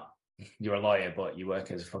fucking not. You're a lawyer, but you work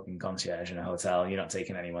as a fucking concierge in a hotel. You're not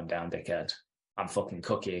taking anyone down, dickhead. I'm fucking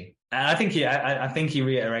Cookie. And I think he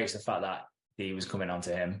reiterates the fact that D was coming on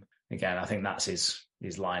to him. Again, I think that's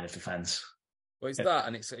his line of defense. Well, it's that,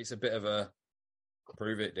 and it's a bit of a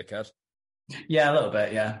prove it, dickhead. Yeah, a little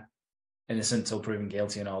bit, yeah. Innocent till proven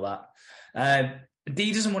guilty and all that.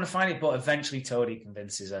 Dee doesn't want to fight it, but eventually Toadie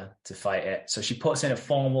convinces her to fight it. So she puts in a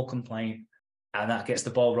formal complaint, and that gets the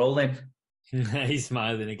ball rolling. He's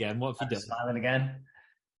smiling again. What have you done? Smiling again.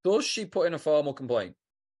 Does she put in a formal complaint?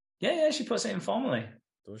 Yeah, she puts it in formally.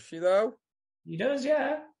 Does she, though? He does,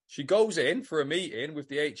 yeah. She goes in for a meeting with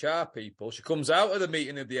the HR people. She comes out of the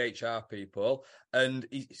meeting of the HR people, and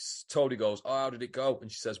Toadie goes, oh, how did it go?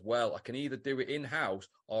 And she says, well, I can either do it in-house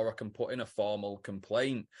or I can put in a formal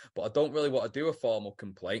complaint. But I don't really want to do a formal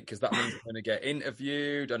complaint because that means I'm going to get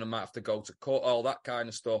interviewed and I might have to go to court, all that kind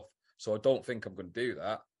of stuff. So I don't think I'm going to do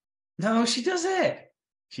that. No, she does it.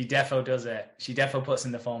 She defo does it. She defo puts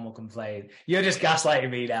in the formal complaint. You're just gaslighting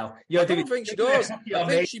me now. I don't think she does. I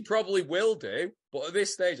think she probably will do, but at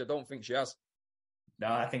this stage, I don't think she has. No,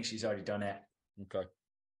 I think she's already done it. Okay.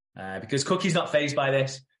 Because Cookie's not fazed by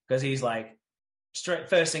this, because he's like,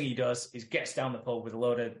 first thing he does is gets down the pub with a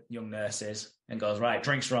load of young nurses and goes, right,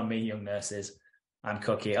 drinks are on me, young nurses. I'm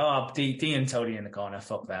Cookie. Oh, Dee and Toadie in the corner,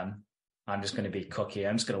 fuck them. I'm just going to be Cookie.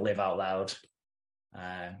 I'm just going to live out loud.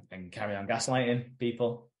 And carry on gaslighting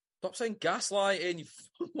people. Stop saying gaslighting.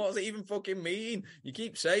 What does it even fucking mean? You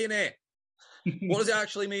keep saying it. What does it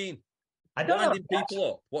actually mean? I don't Winding know. people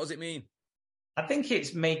up. What does it mean? I think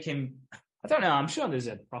it's making... I don't know. I'm sure there's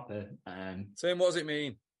a proper... Saying what does it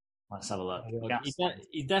mean? Let's have a look.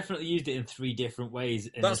 He definitely used it in 3 different ways.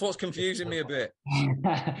 That's what's confusing me a bit.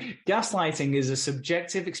 Gaslighting is a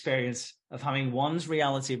subjective experience of having one's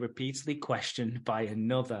reality repeatedly questioned by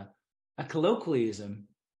another. A colloquialism.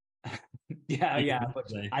 Yeah.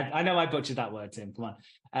 I know I butchered that word, Tim. Come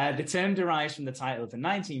on. The term derives from the title of the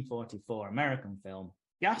 1944 American film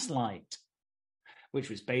Gaslight, which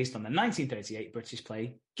was based on the 1938 British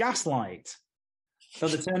play Gaslight. Though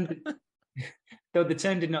the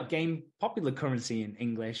term did not gain popular currency in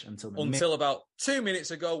English until about 2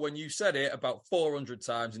 minutes ago, when you said it about 400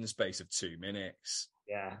 times in the space of 2 minutes.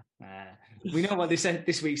 Yeah. We know what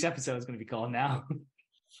this week's episode is going to be called now.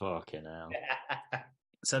 Fucking hell.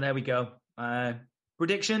 So there we go.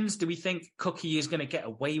 Predictions. Do we think Cookie is going to get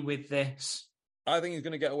away with this? I think he's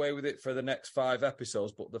going to get away with it for the next 5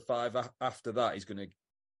 episodes, but the 5 after that, he's going to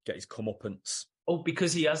get his comeuppance. Oh,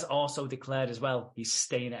 because he has also declared as well, he's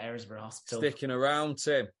staying at Aylesbury Hospital. Sticking around,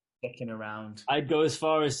 Tim. Sticking around. I'd go as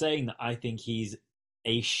far as saying that I think he's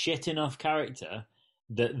a shit enough character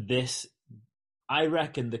that this... I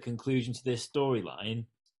reckon the conclusion to this storyline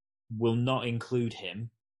will not include him,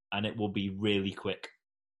 and it will be really quick.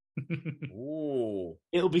 Ooh.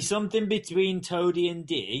 It'll be something between Toadie and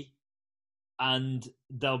Dee, and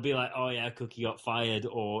they'll be like, oh yeah, Cookie got fired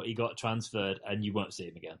or he got transferred, and you won't see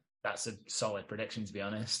him again. That's a solid prediction, to be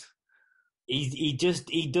honest. He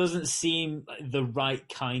doesn't seem like the right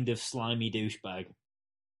kind of slimy douchebag.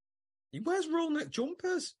 He wears roll neck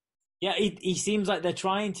jumpers. Yeah, he seems like they're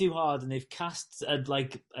trying too hard, and they've cast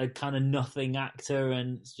a kind of nothing actor,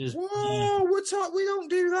 and it's just... Whoa, we don't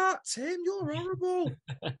do that, Tim. You're horrible.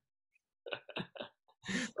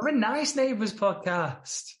 We're a Nice Neighbours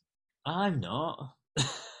podcast. I'm not.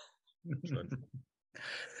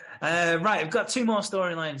 Right, I've got 2 more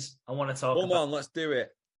storylines I want to talk about. Come on, let's do it.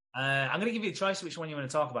 I'm going to give you a choice of which one you want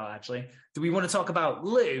to talk about, actually. Do we want to talk about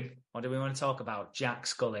Lou, or do we want to talk about Jack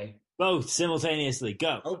Scully? Both, simultaneously.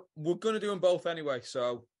 Go. Oh, we're going to do them both anyway,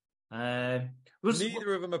 so... neither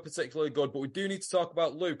of them are particularly good, but we do need to talk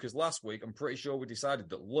about Lou, because last week I'm pretty sure we decided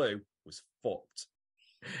that Lou was fucked.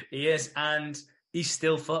 He is, and he's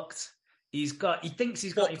still fucked. He thinks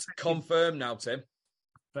he's got... Confirmed now, Tim.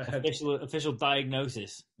 Official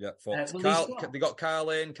diagnosis. Yeah, fucked. They got Carl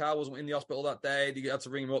in. Carl wasn't in the hospital that day. They had to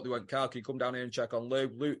ring him up. They went, Carl, can you come down here and check on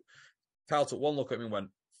Lou? Carl took one look at him and went,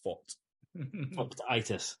 fucked.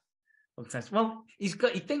 Fucked-itis. Well, he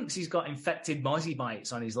thinks he's got infected mozzie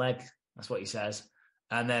bites on his leg. That's what he says.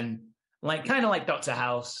 And then, kind of like Dr.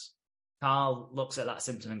 House, Carl looks at that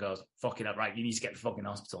symptom and goes, fuck it up, right? You need to get to the fucking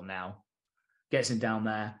hospital now. Gets him down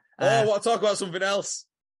there. I want to talk about something else.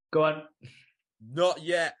 Go on. Not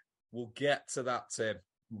yet. We'll get to that, Tim.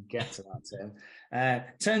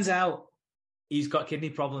 Turns out he's got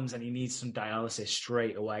kidney problems and he needs some dialysis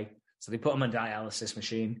straight away. So they put him on a dialysis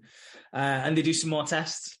machine. And they do some more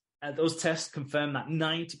tests. Those tests confirm that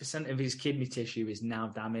 90% of his kidney tissue is now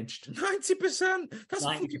damaged. 90%? That's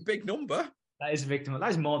 90%. A fucking big number. That is a big number.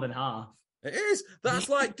 That is more than half. It is. That's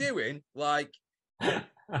like doing, Go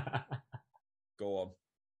on.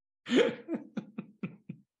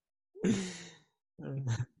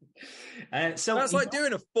 So that's like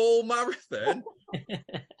doing a full marathon,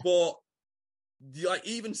 but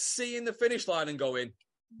even seeing the finish line and going,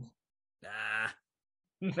 nah,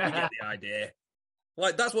 I get the idea.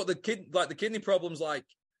 That's what the kidney problem's like.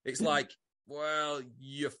 It's like, well,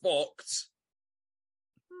 you're fucked.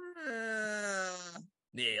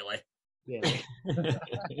 Nearly. Yeah.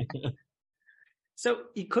 So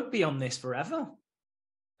he could be on this forever.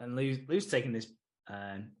 And Lou's taking this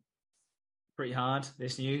pretty hard,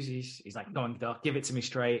 this news. He's like, go on, Doc, give it to me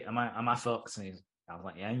straight. Am I fucked? And I was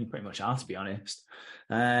like, yeah, you pretty much are, to be honest.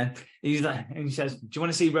 He's like, and he says, do you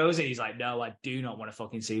want to see Rosie? He's like, no, I do not want to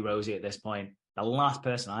fucking see Rosie at this point. The last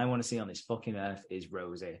person I want to see on this fucking earth is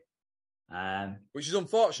Rosie. Which is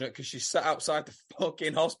unfortunate because she sat outside the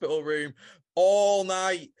fucking hospital room all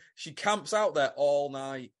night. She camps out there all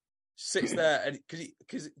night, sits there, and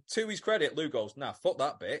because to his credit, Lou goes, nah, fuck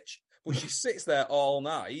that bitch. But she sits there all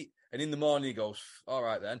night, and in the morning he goes, all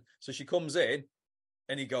right then. So she comes in,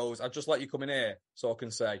 and he goes, I'd just let you come in here so I can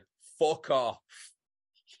say, fuck off.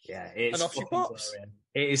 Yeah, it's and off she pops. Glorious.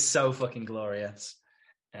 It is so fucking glorious.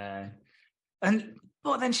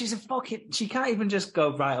 But then she's she can't even just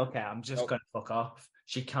go, right, okay, I'm just going to fuck off.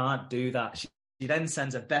 She can't do that. She then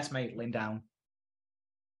sends her best mate, Lynn, down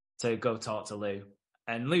to go talk to Lou.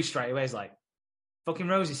 And Lou straight away is like, fucking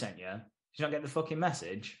Rosie sent you? Did you not get the fucking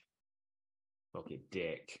message? Fucking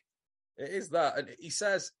dick. It is that. And he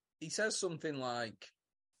says something like,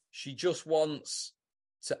 she just wants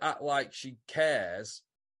to act like she cares,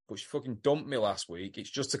 but she fucking dumped me last week.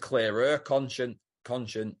 It's just to clear her conscience.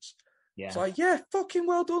 Yeah. It's like, yeah, fucking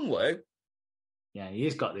well done, Lou. Yeah,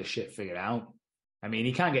 he's got this shit figured out. I mean,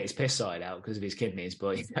 he can't get his piss sorted out because of his kidneys,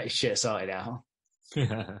 but he's got his shit sorted out.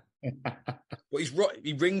 But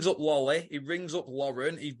he rings up Lolly, he rings up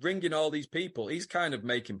Lauren, he's ringing all these people. He's kind of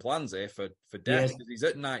making plans here for death because he's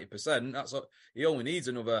at 90%. That's what he only needs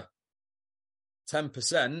another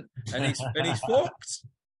 10%, and he's fucked.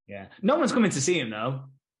 Yeah, no one's coming to see him though.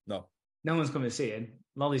 No one's coming to see him.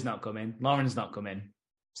 Lolly's not coming. Lauren's not coming.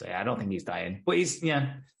 So yeah, I don't think he's dying. But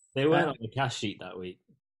they weren't on the cast sheet that week.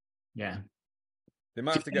 Yeah. They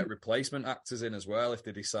might have to get replacement actors in as well if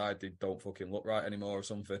they decide they don't fucking look right anymore or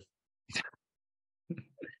something.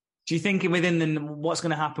 Do you think what's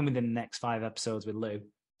going to happen within the next 5 episodes with Lou? Do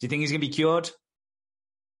you think he's going to be cured?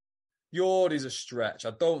 Cured is a stretch.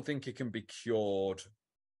 I don't think he can be cured.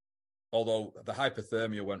 Although the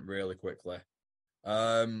hypothermia went really quickly.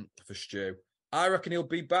 for Stu. I reckon he'll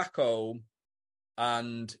be back home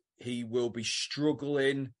and he will be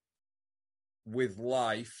struggling with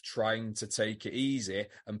life, trying to take it easy,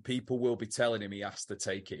 and people will be telling him he has to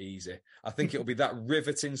take it easy. I think it'll be that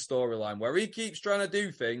riveting storyline where he keeps trying to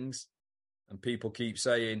do things and people keep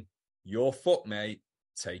saying, "You're fucked, mate,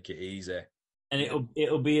 take it easy." And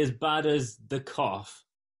it'll be as bad as the cough,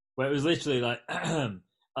 where it was literally like,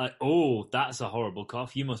 "Oh, that's a horrible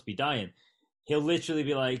cough. You must be dying." He'll literally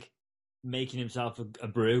be like making himself a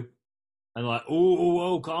brew, and like,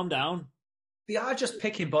 "Oh, calm down." They are just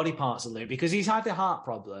picking body parts of Luke because he's had the heart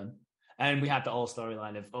problem, and we had the whole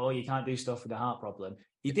storyline of, "Oh, you can't do stuff with the heart problem."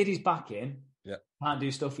 He did his back in. Yeah, can't do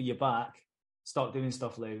stuff with your back. Stop doing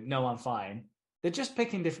stuff, Luke. No, I'm fine. They're just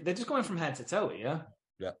picking different. They're just going from head to toe, yeah.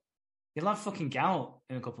 Yeah. You'll have fucking gout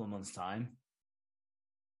in a couple of months' time.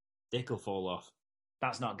 Dick will fall off.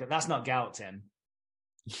 That's not gout, Tim.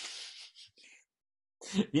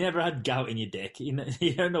 You never had gout in your dick.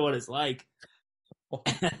 You don't know what it's like.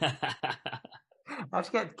 How'd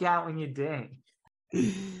you get gout in your dick?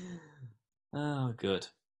 Oh, good.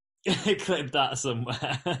 Clip that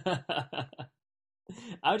somewhere.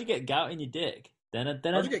 How'd you get gout in your dick? How'd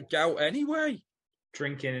you get gout anyway?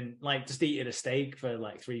 Drinking, like, just eating a steak for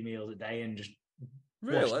like 3 meals a day and just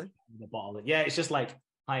really the bottle. Yeah, it's just like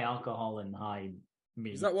high alcohol and high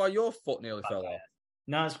meat. Is that why your foot nearly fell off?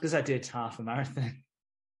 No, it's because I did half a marathon.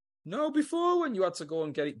 No, before when you had to go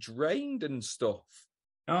and get it drained and stuff.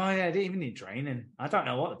 Oh yeah, I didn't even need draining. I don't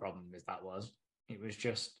know what the problem with that was. It was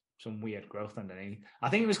just some weird growth underneath. I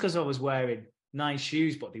think it was because I was wearing nice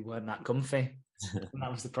shoes, but they weren't that comfy. And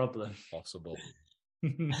that was the problem. Possible.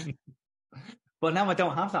 But now I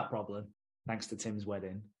don't have that problem, thanks to Tim's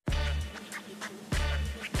wedding.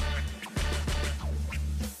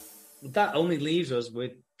 That only leaves us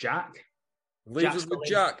with Jack. Leaves us with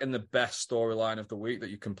Jack and the best storyline of the week that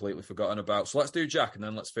you've completely forgotten about. So let's do Jack and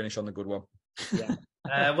then let's finish on the good one. Yeah.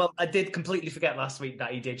 Well, I did completely forget last week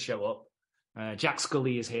that he did show up. Jack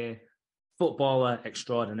Scully is here. Footballer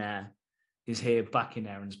extraordinaire is here back in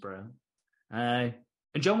Erinsborough. And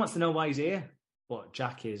John wants to know why he's here, but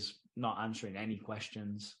Jack is not answering any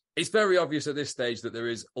questions. It's very obvious at this stage that there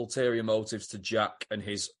is ulterior motives to Jack and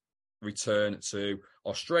his return to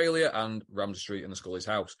Australia and Ramsey Street and the Scully's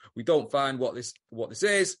house. We don't find what this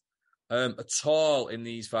is at all in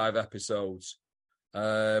these 5 episodes,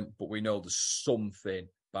 but we know there's something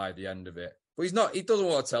by the end of it. But he doesn't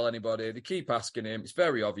want to tell anybody. They keep asking him. It's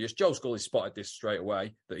very obvious. Joe Scully spotted this straight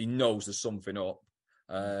away, that he knows there's something up,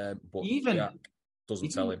 but Jack doesn't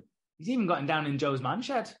tell him. He's even gotten down in Joe's man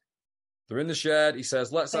shed. They're in the shed. He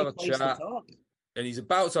says, let's have a chat. And he's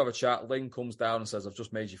about to have a chat. Lynn comes down and says, I've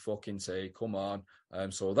just made you fucking tea. Come on.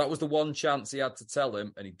 So that was the one chance he had to tell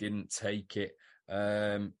him, and he didn't take it.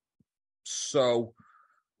 So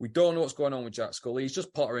we don't know what's going on with Jack Scully. He's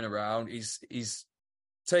just pottering around. He's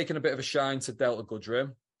taken a bit of a shine to Delta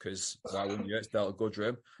Goodrem, because why wouldn't you? It's Delta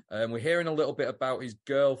Goodrem. We're hearing a little bit about his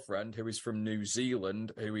girlfriend, who is from New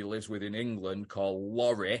Zealand, who he lives with in England, called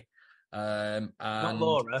Laurie. Not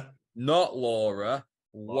Laura. Not Laura.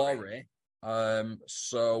 Laurie.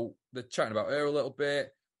 So they're chatting about her a little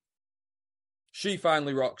bit. She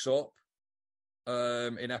finally rocks up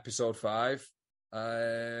in episode 5,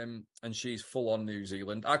 and she's full on New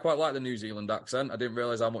Zealand. I quite like the New Zealand accent. I didn't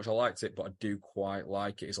realise how much I liked it, but I do quite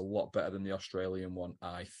like it. It's a lot better than the Australian one,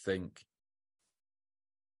 I think.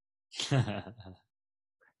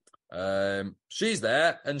 She's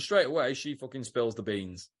there, and straight away she fucking spills the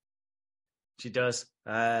beans. She does.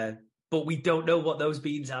 But we don't know what those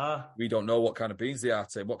beans are. We don't know what kind of beans they are,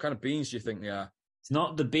 Tim. What kind of beans do you think they are? It's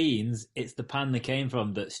not the beans, it's the pan they came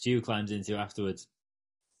from that Stu climbs into afterwards.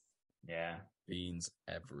 Yeah. Beans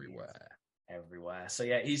everywhere. Everywhere. So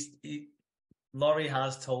yeah, Laurie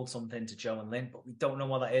has told something to Joe and Lynn, but we don't know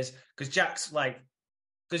what that is. Because Jack's like,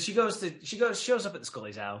 because shows up at the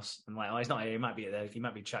Scully's house and like, oh, he's not here. He might be there. He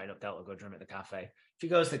might be chatting up Delta Goodrem at the cafe. She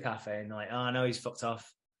goes to the cafe and they're like, oh no, he's fucked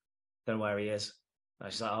off. Don't know where he is.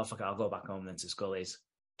 And she's like, oh fuck it, I'll go back home then to Scully's.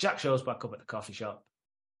 Jack shows back up at the coffee shop,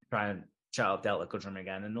 try and chat up Delta Goodrem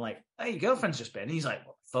again, and they're like, hey, your girlfriend's just been. He's like,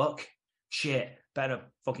 fuck, shit, better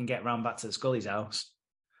fucking get round back to the Scully's house.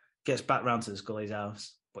 Gets back round to the Scully's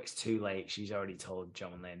house, but it's too late. She's already told Joe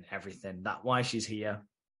and Lynn everything, that why she's here.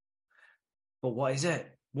 But what is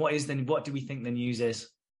it? What do we think the news is?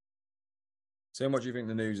 Sam, what do you think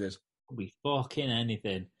the news is? Could be fucking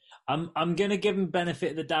anything. I'm gonna give him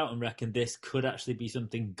benefit of the doubt and reckon this could actually be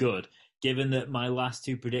something good, given that my last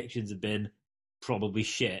 2 predictions have been probably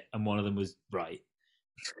shit and one of them was right.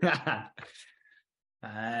 I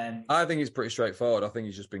think it's pretty straightforward. I think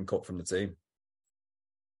he's just been cut from the team.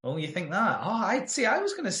 Oh, you think that? Oh, I see. I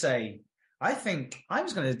was going to say, I think I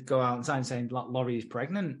was going to go out and saying Laurie is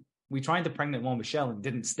pregnant. We tried the pregnant one with Shell and it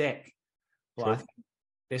didn't stick. But I think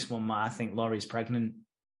this one, I think Laurie's pregnant.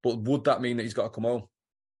 But would that mean that he's got to come home?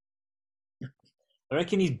 I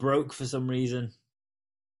reckon he's broke for some reason.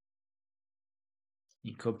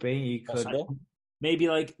 He could be. He could. Maybe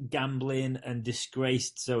like gambling and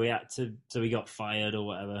disgraced, so he got fired or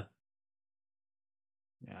whatever.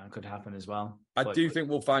 Yeah, it could happen as well. I do think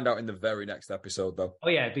we'll find out in the very next episode, though. Oh,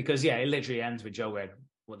 yeah, because, it literally ends with Joe going,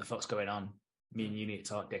 what the fuck's going on? Me and you need to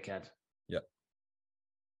talk, dickhead. Yep.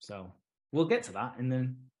 So we'll get to that in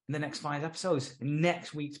the next 5 episodes, in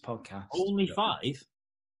next week's podcast. Only 5?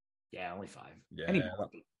 Yeah, only 5. Yeah. Anyway,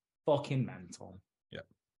 fucking mental. Yeah.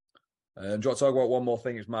 Do you want to talk about one more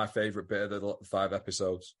thing? It's my favourite bit of the 5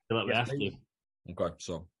 episodes. We have to. Okay,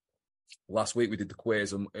 so last week we did the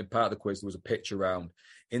quiz, and in part of the quiz there was a picture round.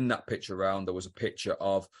 In that picture round, there was a picture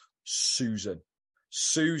of Susan.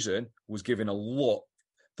 Susan was given a look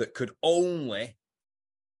that could only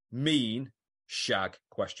mean shag, ?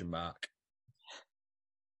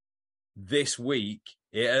 This week,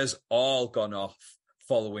 it has all gone off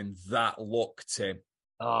following that look, Tim.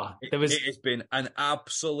 Oh, it has been an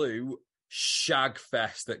absolute shag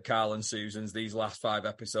fest at Carl and Susan's these last 5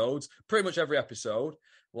 episodes. Pretty much every episode.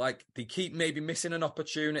 Like, they keep maybe missing an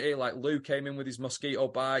opportunity. Like, Lou came in with his mosquito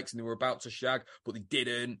bikes and they were about to shag, but they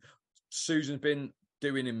didn't. Susan's been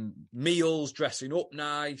doing him meals, dressing up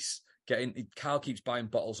nice. Carl keeps buying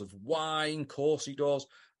bottles of wine. Of course he does.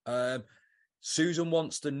 Susan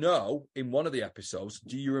wants to know in one of the episodes,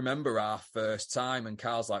 do you remember our first time? And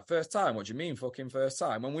Carl's like, first time? What do you mean fucking first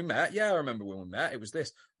time? When we met? Yeah, I remember when we met. It was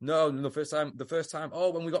this. No, the first time.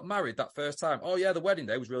 Oh, when we got married, that first time. Oh yeah, the wedding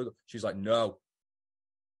day was really good. She's like, no.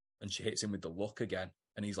 And she hits him with the look again.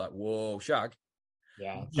 And he's like, whoa, shag.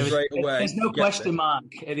 Yeah. Straight away. There's no question mark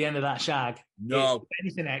at the end of that shag. No. If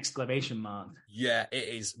anything, exclamation mark. Yeah, it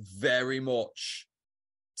is very much.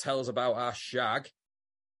 Tell us about our shag.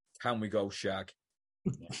 Can we go shag?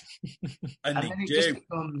 Yeah. and they then it do. Just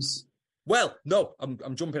becomes... Well, no,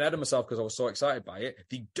 I'm jumping ahead of myself because I was so excited by it.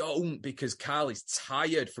 They don't, because Carl is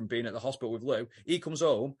tired from being at the hospital with Lou. He comes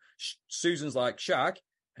home. Susan's like, shag.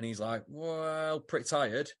 And he's like, well, pretty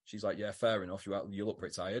tired. She's like, yeah, fair enough. You look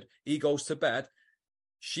pretty tired. He goes to bed.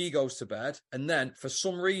 She goes to bed. And then for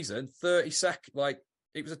some reason, 30 seconds, like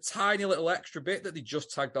it was a tiny little extra bit that they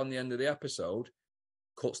just tagged on the end of the episode.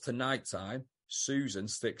 Cuts to nighttime. Susan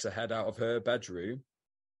sticks her head out of her bedroom,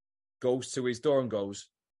 goes to his door and goes,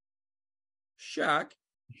 shag.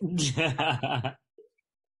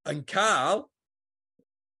 And Carl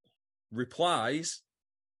replies,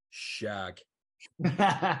 shag.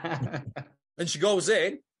 And she goes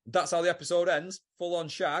in. That's how the episode ends. Full on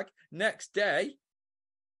shag. Next day,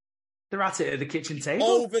 they're at it at the kitchen table.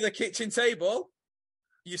 Over the kitchen table.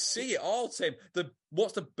 You see it all, Tim.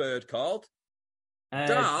 What's the bird called?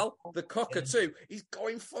 Dal, the cockatoo. He's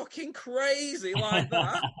going fucking crazy like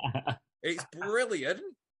that. It's brilliant.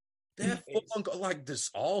 They're full on, like, there's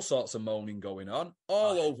all sorts of moaning going on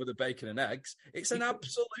all over the bacon and eggs. It's an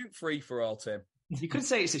absolute free for all, Tim. You could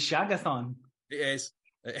say it's a shagathon. It is.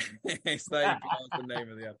 It's the name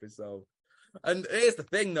of the episode. And here's the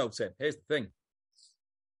thing, though, Tim. Here's the thing.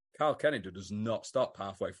 Carl Kennedy does not stop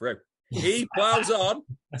halfway through. He plows on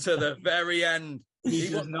to the very end.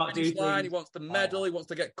 He wants not do line. He wants the medal. He wants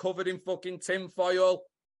to get covered in fucking tinfoil.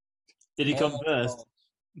 Did he come first?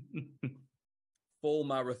 Full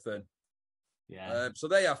marathon. Yeah. So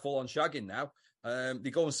they are full on shagging now.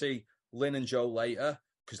 They go and see Lynn and Joe later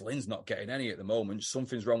because Lynn's not getting any at the moment.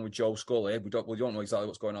 Something's wrong with Joe Scully. We don't know exactly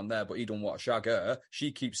what's going on there, but he don't want to shag her.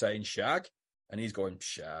 She keeps saying shag, and he's going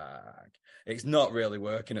shag. It's not really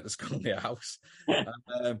working at the Scully house.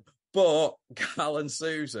 But Carl and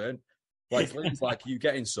Susan, like Lynn's like, you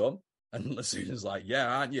getting some? And Susan's like, yeah,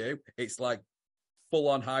 aren't you? It's like full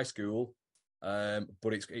on high school.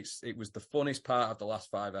 But it was the funnest part of the last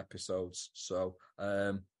 5 episodes. So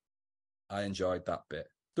I enjoyed that bit.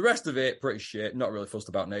 The rest of it, pretty shit. Not really fussed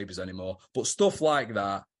about neighbours anymore. But stuff like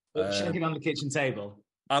that. Shagging on the kitchen table.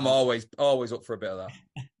 I'm always up for a bit of that.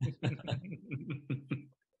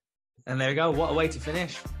 And there we go. What a way to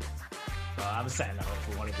finish. Oh, I was setting that up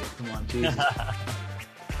for one of you. Come on, Jesus.